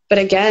 But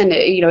again,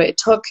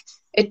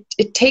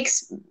 it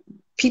takes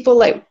people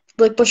like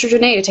Busher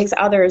Junaid, it takes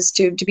others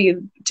to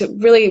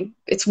really.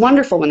 It's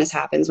wonderful when this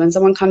happens, when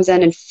someone comes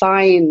in and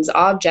finds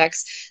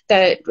objects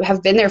that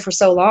have been there for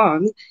so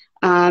long,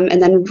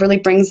 and then really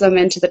brings them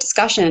into the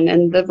discussion.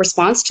 And the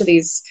response to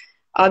these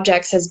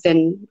objects has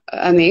been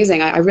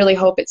amazing. I really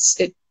hope it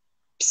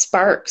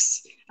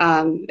sparks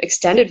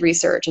extended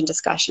research and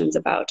discussions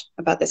about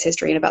this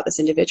history and about this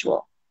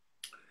individual.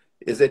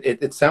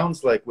 It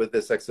sounds like with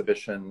this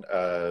exhibition,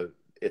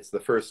 it's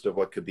the first of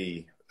what could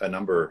be a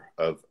number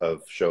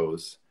of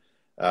shows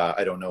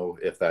I don't know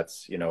if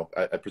that's,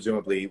 I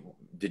presumably,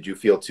 did you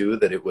feel too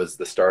that it was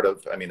the start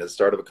of, the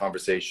start of a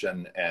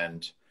conversation,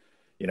 and,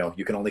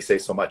 you can only say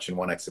so much in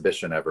one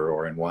exhibition ever,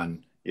 or in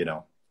one.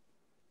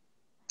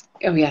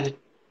 Oh yeah.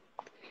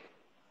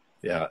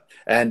 Yeah.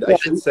 And I Yeah.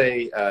 should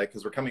say,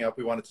 because we're coming up,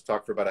 we wanted to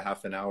talk for about a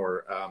half an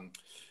hour.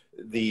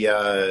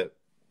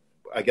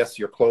 I guess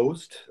you're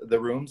closed, the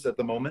rooms at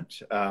the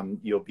moment.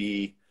 You'll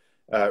be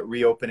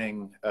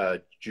reopening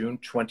June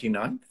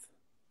 29th.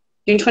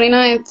 June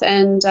 29th,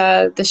 and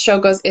the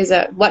show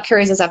What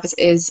Carries Us Up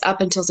is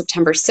up until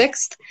September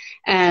 6th,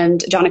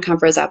 and John and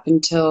Comfort is up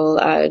until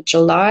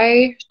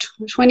July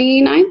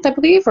 29th, I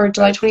believe, or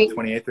July 28th.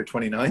 28th or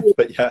 29th,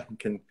 but yeah, you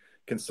can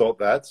consult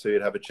that, so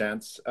you'd have a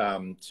chance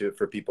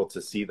for people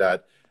to see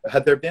that.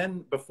 Had there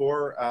been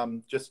before,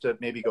 just to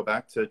maybe go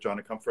back to John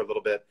and Comfort a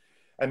little bit,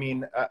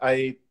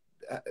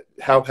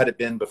 how had it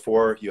been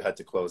before you had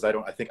to close? I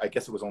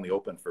guess it was only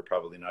open for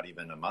probably not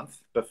even a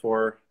month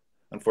before,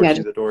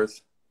 unfortunately, the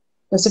doors.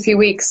 Just a few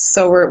weeks,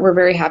 so we're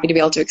very happy to be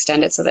able to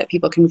extend it so that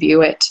people can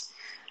view it.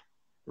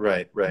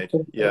 Right,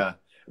 yeah.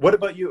 What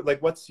about you?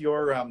 Like, what's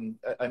your?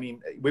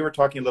 We were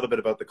talking a little bit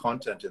about the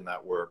content in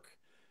that work,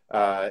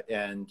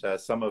 and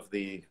some of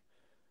the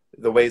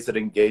ways it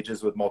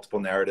engages with multiple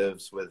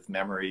narratives, with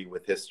memory,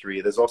 with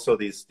history. There's also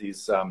these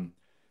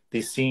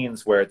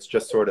scenes where it's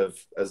just sort of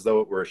as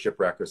though it were a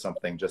shipwreck or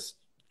something, just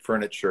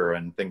furniture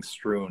and things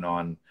strewn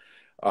on,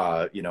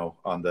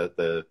 on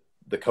the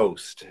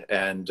coast.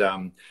 And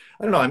I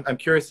don't know, I'm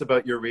curious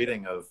about your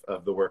reading of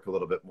the work a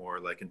little bit more,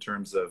 like in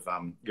terms of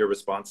your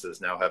responses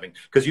now,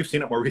 because you've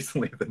seen it more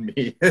recently than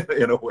me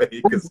in a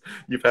way, because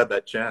you've had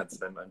that chance,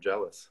 and I'm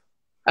jealous.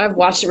 I've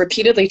watched it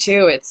repeatedly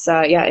too. It's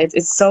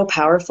it's so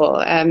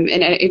powerful. And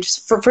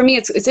for me,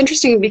 it's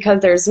interesting because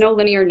there's no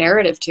linear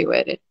narrative to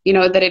it.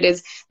 That it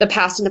is the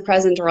past and the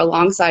present are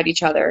alongside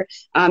each other,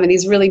 and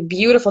these really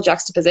beautiful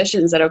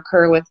juxtapositions that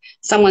occur with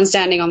someone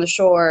standing on the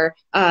shore,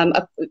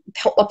 a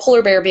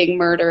polar bear being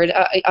murdered,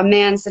 a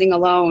man sitting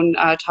alone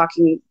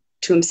talking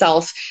to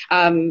himself,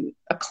 a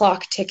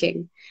clock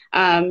ticking.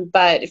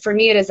 But for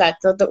me, it is that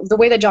the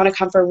way that John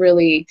Akumfa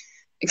really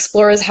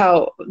explores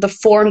how the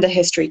form the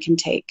history can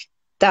take.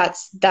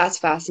 That's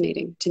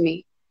fascinating to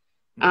me.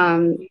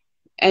 And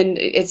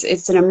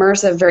it's an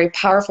immersive, very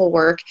powerful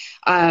work.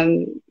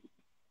 You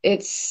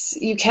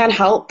can't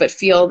help but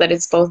feel that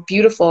it's both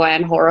beautiful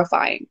and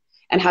horrifying,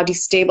 and how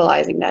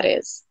destabilizing that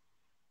is.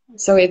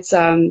 So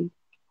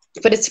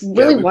but it's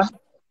really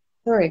wonderful.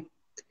 Sorry.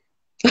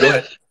 Go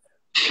ahead.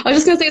 I was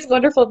just going to say it's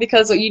wonderful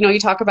because, you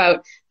talk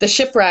about the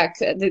shipwreck,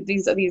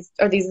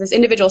 this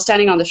individual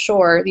standing on the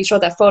shore. You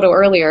showed that photo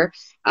earlier.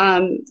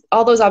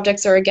 All those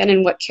objects are again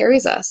in What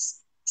Carries Us.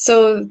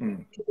 So,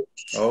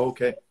 Oh,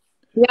 okay.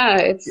 Yeah,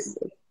 it's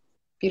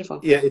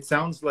beautiful. Yeah, it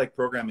sounds like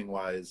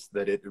programming-wise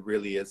that it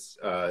really is,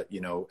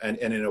 and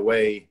in a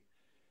way,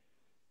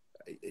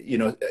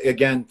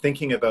 again,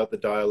 thinking about the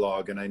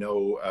dialogue, and I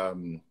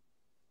know,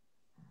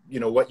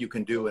 what you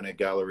can do in a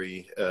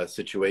gallery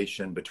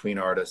situation between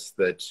artists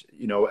that,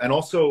 and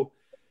also,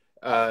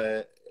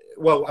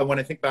 when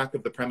I think back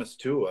of the premise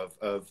too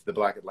of the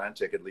Black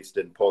Atlantic, at least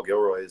in Paul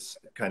Gilroy's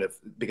kind of,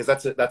 because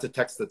that's a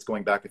text that's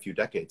going back a few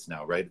decades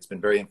now, right? It's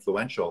been very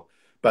influential,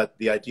 but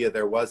the idea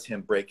there was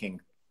him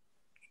breaking,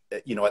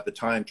 at the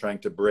time trying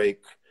to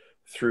break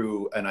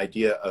through an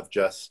idea of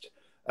just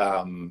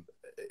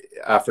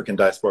African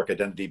diasporic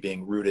identity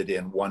being rooted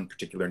in one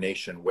particular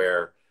nation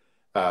where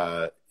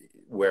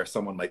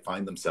someone might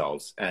find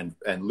themselves, and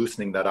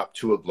loosening that up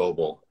to a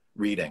global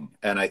reading.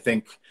 And I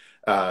think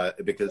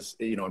because,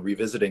 in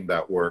revisiting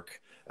that work,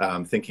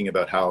 thinking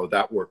about how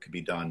that work could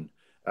be done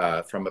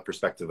from a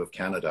perspective of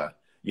Canada,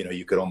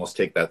 you could almost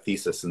take that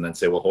thesis and then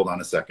say, well, hold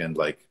on a second,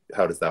 like,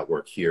 how does that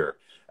work here?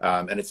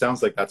 And it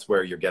sounds like that's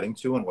where you're getting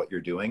to and what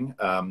you're doing.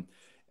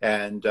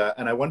 And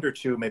I wonder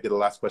too, maybe the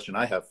last question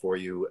I have for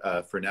you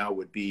for now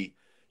would be,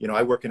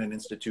 I work in an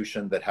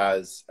institution that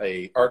has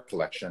a art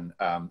collection,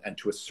 and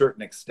to a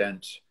certain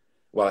extent,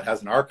 well, it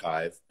has an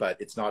archive, but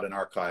it's not an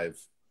archive.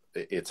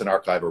 It's an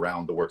archive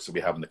around the works that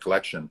we have in the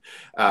collection.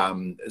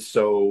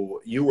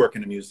 So you work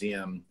in a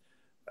museum.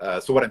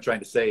 So what I'm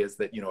trying to say is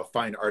that, a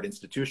fine art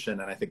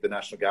institution, and I think the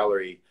National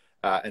Gallery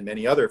and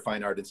many other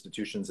fine art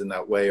institutions in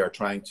that way are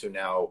trying to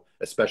now,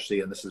 especially,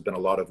 and this has been a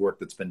lot of work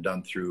that's been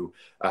done through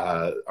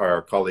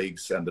our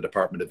colleagues and the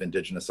Department of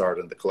Indigenous Art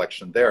and the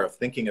collection there, of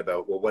thinking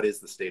about, well, what is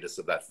the status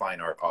of that fine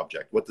art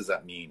object? What does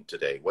that mean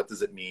today? What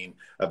does it mean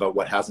about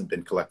what hasn't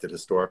been collected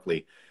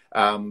historically?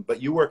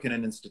 But you work in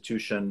an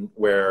institution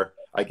where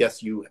I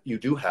guess you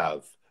do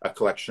have a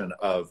collection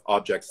of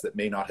objects that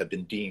may not have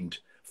been deemed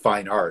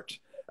fine art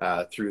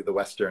through the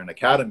Western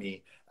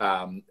Academy.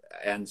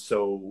 And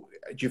so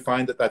do you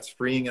find that that's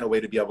freeing in a way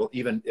to be able,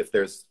 even if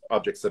there's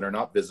objects that are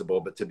not visible,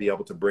 but to be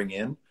able to bring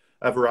in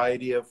a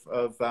variety of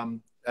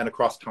and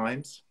across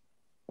times?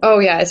 Oh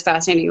yeah, it's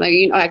fascinating. Like,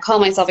 I call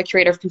myself a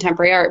curator of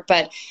contemporary art,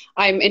 but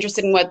I'm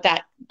interested in what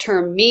that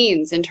term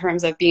means in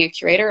terms of being a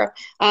curator,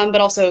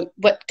 but also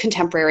what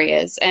contemporary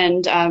is.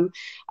 And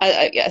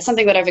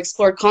something that I've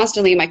explored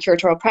constantly in my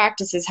curatorial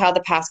practice is how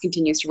the past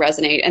continues to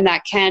resonate. And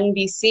that can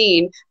be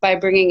seen by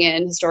bringing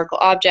in historical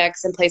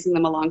objects and placing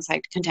them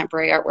alongside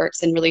contemporary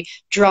artworks and really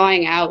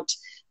drawing out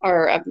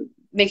or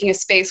making a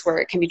space where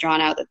it can be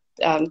drawn out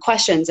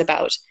questions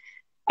about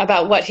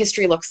what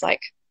history looks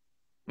like.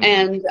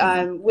 And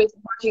with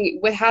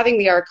having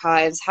the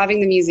archives, having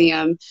the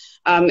museum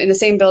in the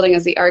same building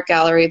as the art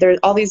gallery, there's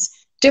all these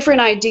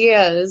different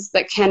ideas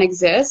that can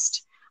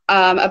exist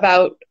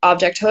about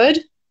objecthood,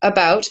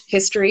 about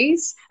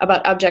histories,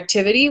 about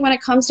objectivity when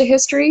it comes to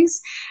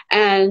histories,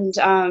 and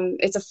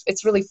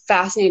it's really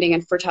fascinating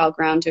and fertile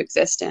ground to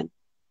exist in.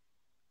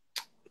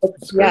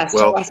 Yes.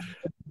 Well,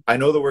 I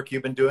know the work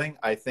you've been doing.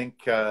 I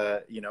think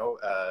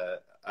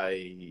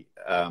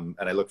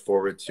and I look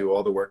forward to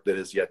all the work that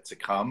is yet to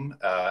come.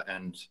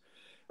 And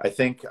I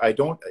think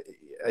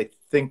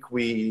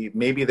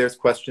maybe there's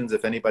questions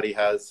if anybody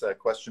has a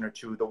question or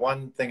two. The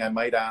one thing I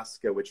might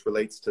ask, which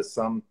relates to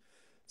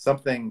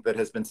something that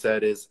has been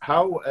said, is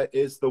how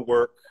is the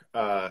work,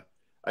 I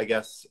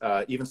guess,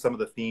 even some of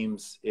the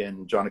themes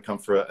in John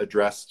Acumpha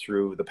addressed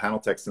through the panel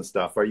text and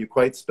stuff? Are you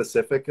quite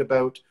specific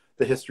about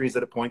the histories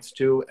that it points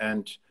to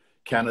and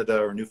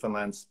Canada or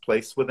Newfoundland's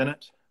place within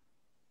it?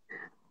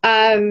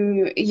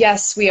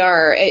 Yes, we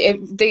are.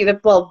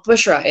 Well,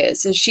 Bushra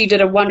is, and she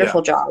did a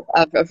wonderful job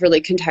of really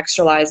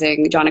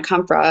contextualizing John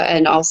Acumpha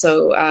and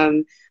also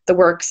the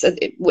works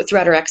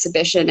throughout her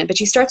exhibition. But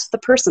she starts with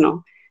the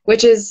personal,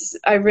 which is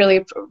I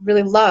really,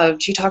 really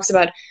loved. She talks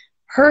about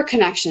her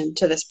connection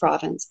to this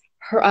province,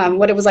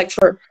 what it was like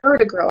for her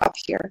to grow up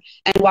here,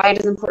 and why it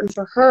is important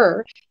for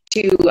her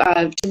to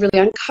really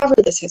uncover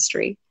this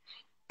history.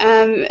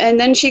 And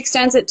then she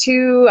extends it to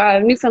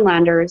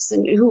Newfoundlanders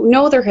who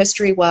know their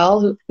history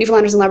well,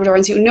 Newfoundlanders and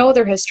Labradorians who know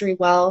their history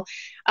well,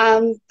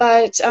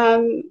 but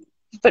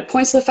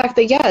points to the fact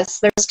that,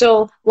 yes, there's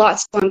still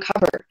lots to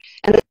uncover.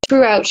 And then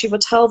throughout, she will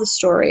tell the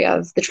story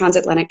of the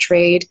transatlantic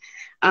trade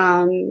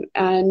and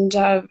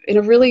in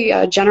a really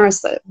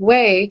generous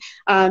way,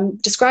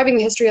 describing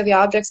the history of the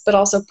objects, but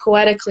also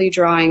poetically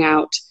drawing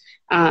out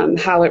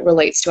how it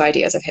relates to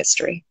ideas of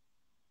history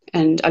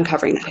and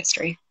uncovering that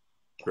history.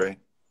 Great.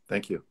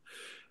 Thank you.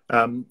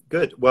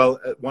 Good. Well,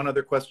 one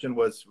other question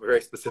was a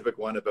very specific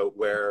one about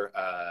where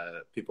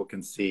people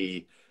can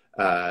see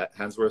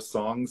Handsworth's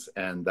songs,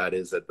 and that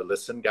is at the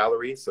Listen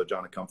Gallery. So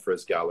John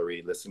Acumpha's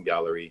gallery, Listen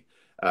Gallery,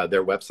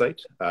 their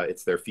website.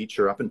 It's their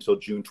feature up until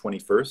June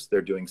 21st.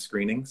 They're doing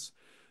screenings.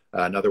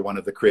 Another one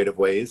of the creative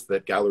ways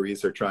that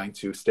galleries are trying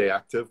to stay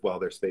active while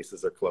their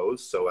spaces are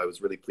closed. So I was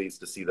really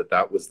pleased to see that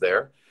that was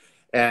there.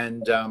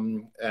 And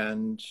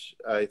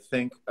I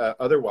think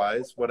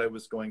otherwise, what I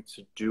was going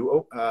to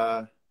do.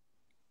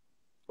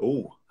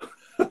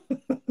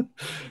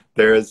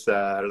 There's so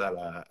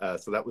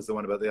that was the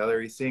one about the other.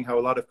 He's seeing how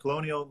a lot of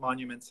colonial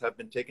monuments have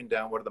been taken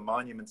down. What are the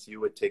monuments you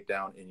would take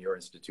down in your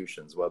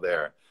institutions? Well,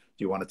 there.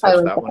 Do you want to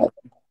touch that one?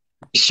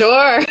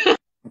 Sure.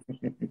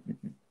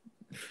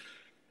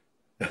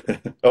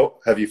 Oh,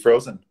 have you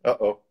frozen?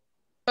 Uh-oh.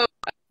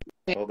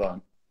 Hold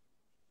on.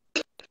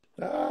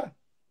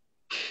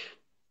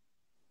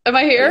 Am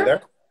I here? Are you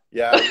there?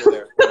 Yeah, you're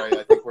there. Sorry,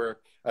 I think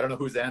I don't know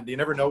who's Andy. You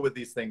never know with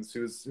these things,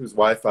 who's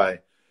Wi-Fi.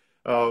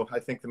 Oh, I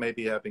think they may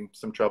be having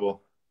some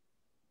trouble.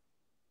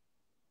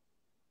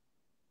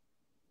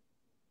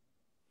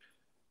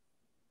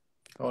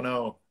 Oh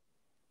no,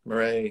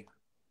 Murray.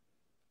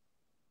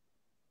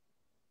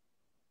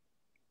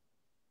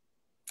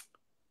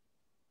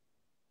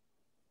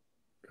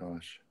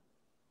 Gosh.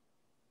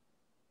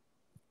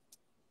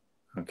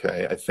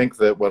 Okay, I think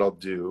that what I'll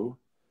do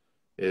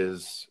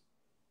is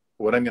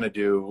what I'm going to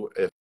do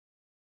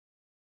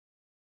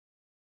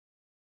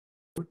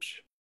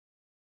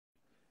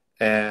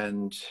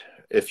and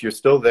if you're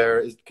still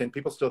there, can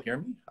people still hear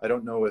me? I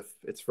don't know if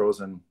it's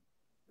frozen.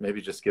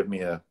 Maybe just give me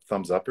a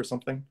thumbs up or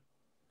something.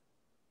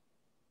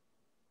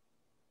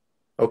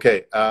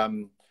 Okay.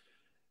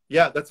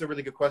 Yeah, that's a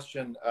really good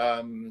question.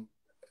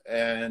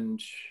 And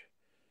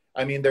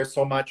I mean, there's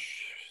so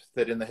much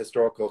that in the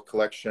historical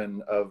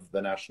collection of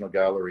the National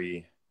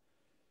Gallery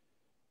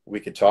we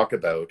could talk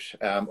about.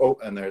 Oh,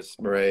 and there's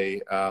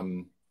Murray.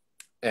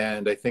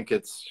 And I think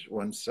it's,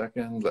 one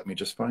second, let me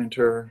just find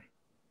her.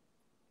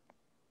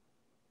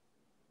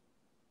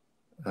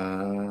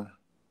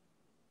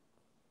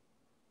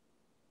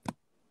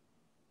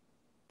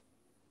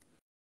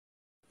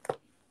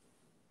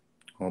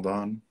 Hold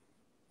on.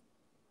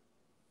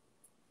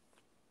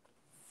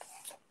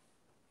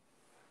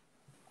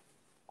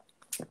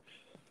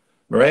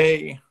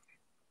 Murray,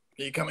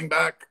 are you coming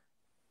back?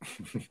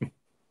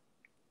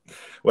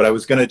 What I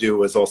was going to do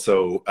was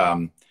also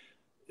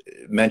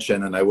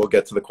mention, and I will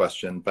get to the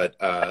question, but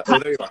oh,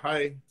 there you are.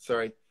 Hi,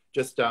 sorry.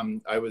 Just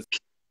I was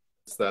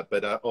that,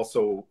 but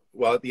also,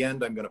 well, at the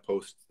end, I'm going to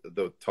post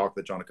the talk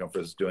that John Acumpha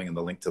is doing and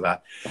the link to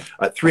that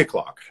at 3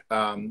 o'clock.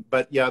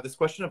 But yeah, this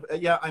question of,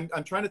 yeah,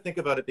 I'm trying to think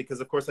about it because,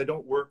 of course, I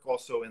don't work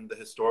also in the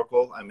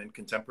historical. I'm in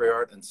contemporary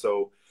art, and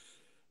so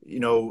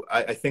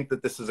I think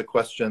that this is a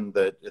question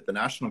that at the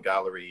National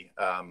Gallery,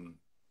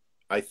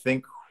 I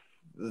think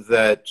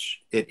that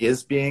it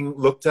is being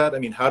looked at. I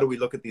mean, how do we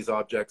look at these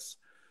objects?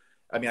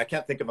 I mean, I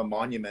can't think of a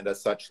monument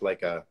as such,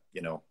 like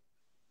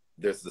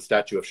there's the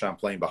statue of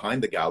Champlain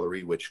behind the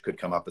gallery, which could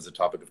come up as a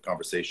topic of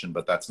conversation,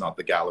 but that's not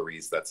the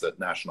galleries. That's a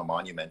national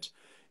monument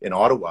in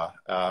Ottawa.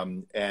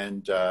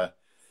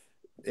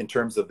 In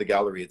terms of the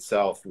gallery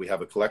itself, we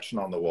have a collection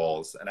on the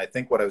walls. And I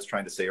think what I was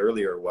trying to say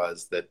earlier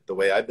was that the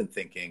way I've been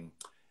thinking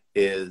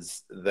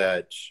is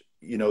that,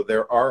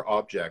 there are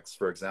objects,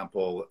 for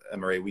example,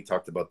 Marie, we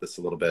talked about this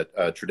a little bit,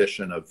 a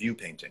tradition of view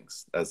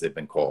paintings, as they've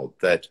been called,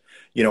 that,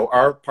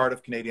 are part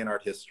of Canadian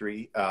art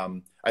history.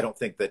 I don't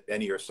think that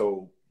any are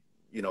so,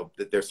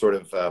 that they're sort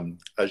of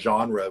a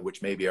genre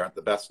which maybe aren't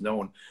the best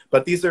known.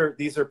 But these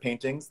are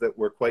paintings that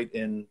were quite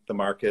in the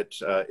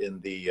market in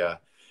the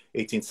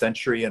 18th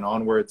century and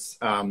onwards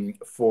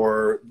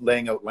for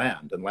laying out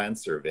land and land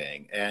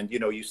surveying. And,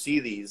 you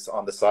see these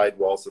on the side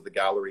walls of the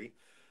gallery.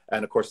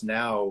 And of course,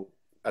 now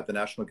at the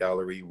National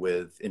Gallery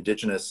with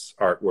Indigenous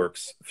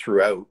artworks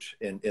throughout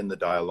in the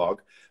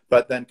dialogue.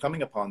 But then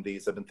coming upon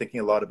these, I've been thinking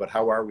a lot about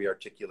how are we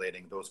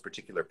articulating those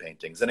particular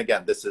paintings. And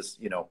again, this is,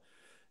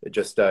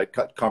 just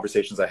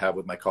conversations I have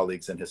with my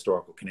colleagues in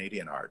historical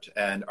Canadian art.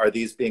 And are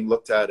these being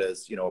looked at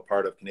as, a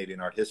part of Canadian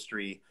art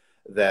history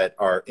that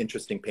are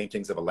interesting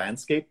paintings of a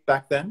landscape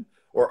back then?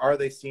 Or are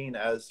they seen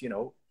as,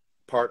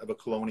 part of a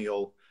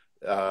colonial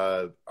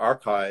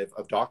archive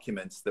of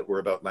documents that were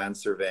about land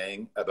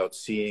surveying, about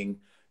seeing,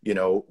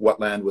 what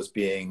land was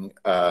being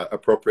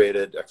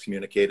appropriated,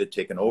 excommunicated,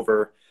 taken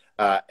over,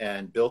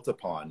 and built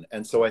upon.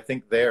 And so I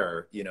think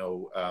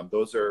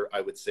those are,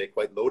 I would say,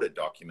 quite loaded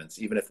documents,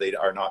 even if they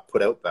are not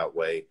put out that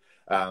way,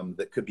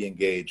 that could be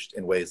engaged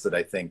in ways that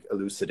I think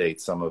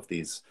elucidate some of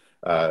these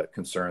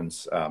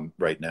concerns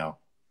right now.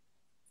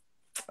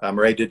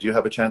 Marie, did you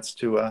have a chance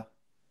to?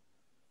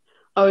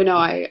 Oh, no,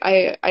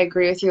 I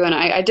agree with you. And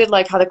I did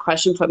like how the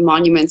question put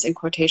monuments in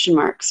quotation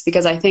marks,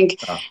 because I think,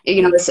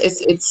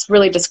 it's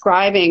really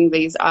describing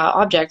these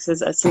objects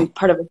as some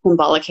part of a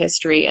symbolic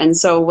history. And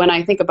so when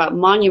I think about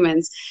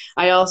monuments,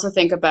 I also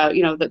think about,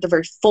 the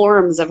very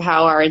forms of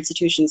how our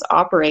institutions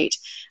operate.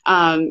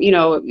 So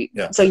you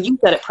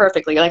said it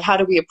perfectly. Like, how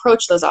do we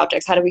approach those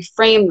objects? How do we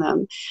frame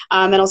them?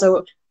 And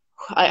also,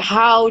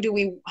 how do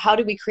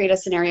we create a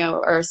scenario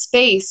or a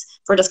space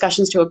for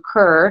discussions to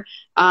occur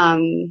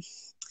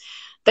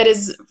that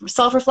is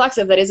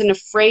self-reflexive, that isn't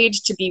afraid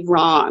to be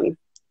wrong,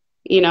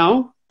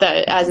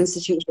 that as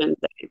institutions,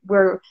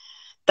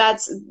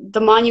 that's the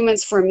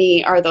monuments for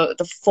me are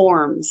the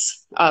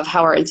forms of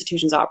how our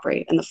institutions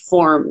operate and the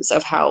forms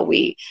of how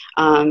we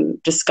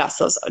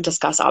discuss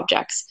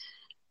objects.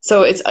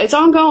 So it's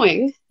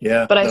ongoing.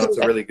 Yeah, but I think it's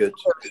a really good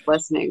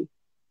listening.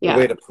 Yeah,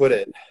 way to put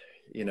it.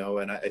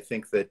 And I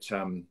think that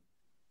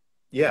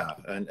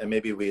and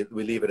maybe we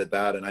leave it at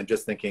that. And I'm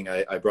just thinking,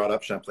 I brought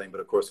up Champlain,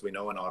 but of course we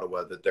know in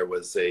Ottawa that there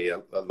was a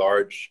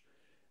large,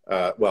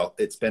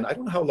 it's been, I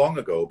don't know how long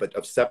ago, but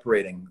of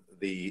separating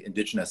the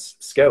Indigenous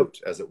scout,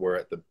 as it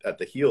were, at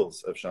the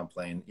heels of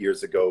Champlain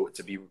years ago,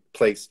 to be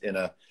placed in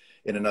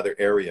another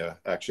area,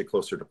 actually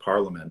closer to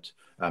Parliament,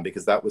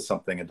 because that was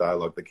a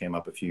dialogue that came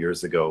up a few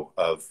years ago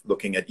of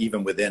looking at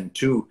even within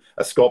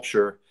a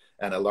sculpture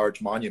and a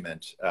large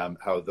monument,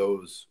 how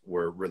those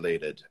were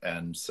related.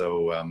 And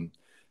so,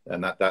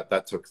 and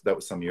that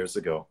was some years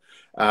ago.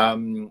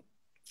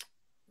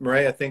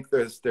 Marie, I think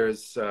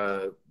there's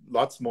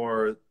lots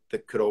more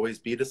that could always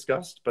be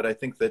discussed, but I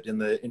think that in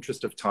the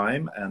interest of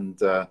time,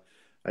 and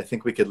I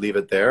think we could leave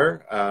it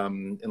there,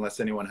 unless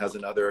anyone has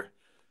another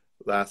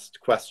last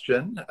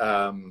question.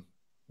 No,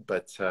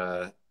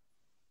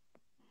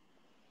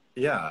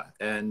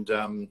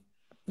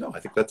 I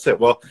think that's it.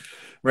 Well,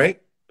 Marie,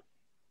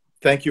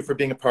 thank you for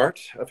being a part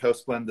of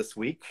House Blend this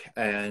week.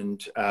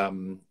 And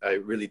I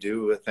really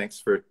do. Thanks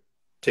for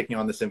taking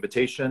on this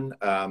invitation.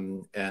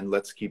 And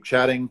let's keep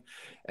chatting.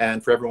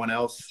 And for everyone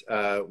else,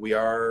 we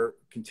are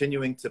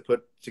continuing to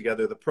put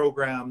together the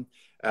program.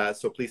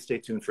 So please stay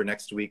tuned for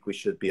next week. We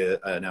should be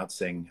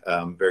announcing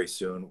very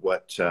soon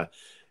what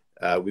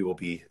we will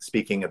be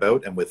speaking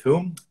about and with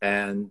whom.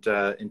 And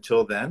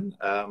until then,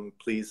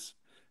 please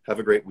have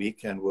a great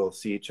week, and we'll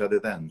see each other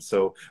then.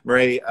 So,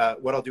 Marie,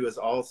 what I'll do is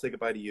I'll say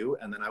goodbye to you,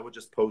 and then I will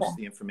just post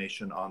the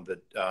information on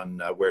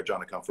where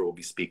Jonathan Comfort will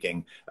be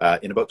speaking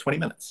in about 20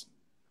 minutes.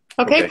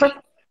 Okay.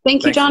 Perfect.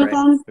 Thanks, you,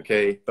 Jonathan. Marie.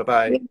 Okay,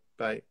 bye-bye.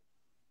 Bye.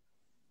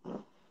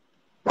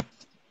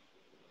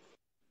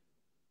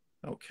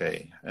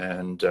 Okay,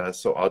 and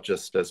so I'll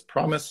just, as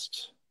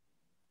promised,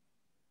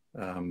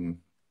 go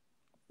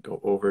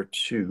over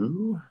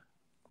to...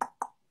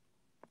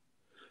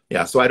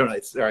 Yeah, so I don't know.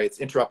 It's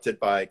interrupted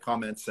by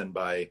comments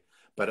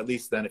but at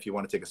least then if you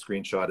want to take a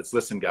screenshot, it's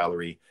Listen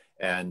Gallery,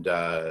 and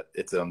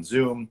it's on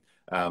Zoom,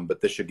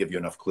 but this should give you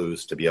enough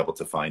clues to be able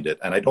to find it.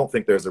 And I don't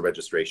think there's a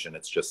registration.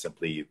 It's just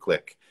simply you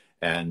click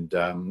and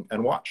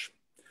watch.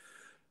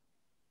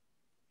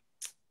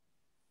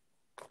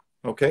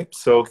 Okay,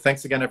 so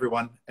thanks again,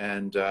 everyone.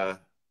 And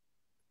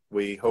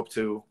we hope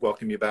to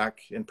welcome you back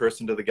in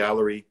person to the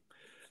gallery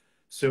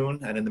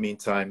soon. And in the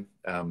meantime,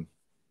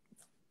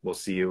 we'll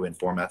see you in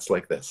formats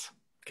like this.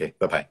 Okay,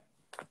 bye-bye.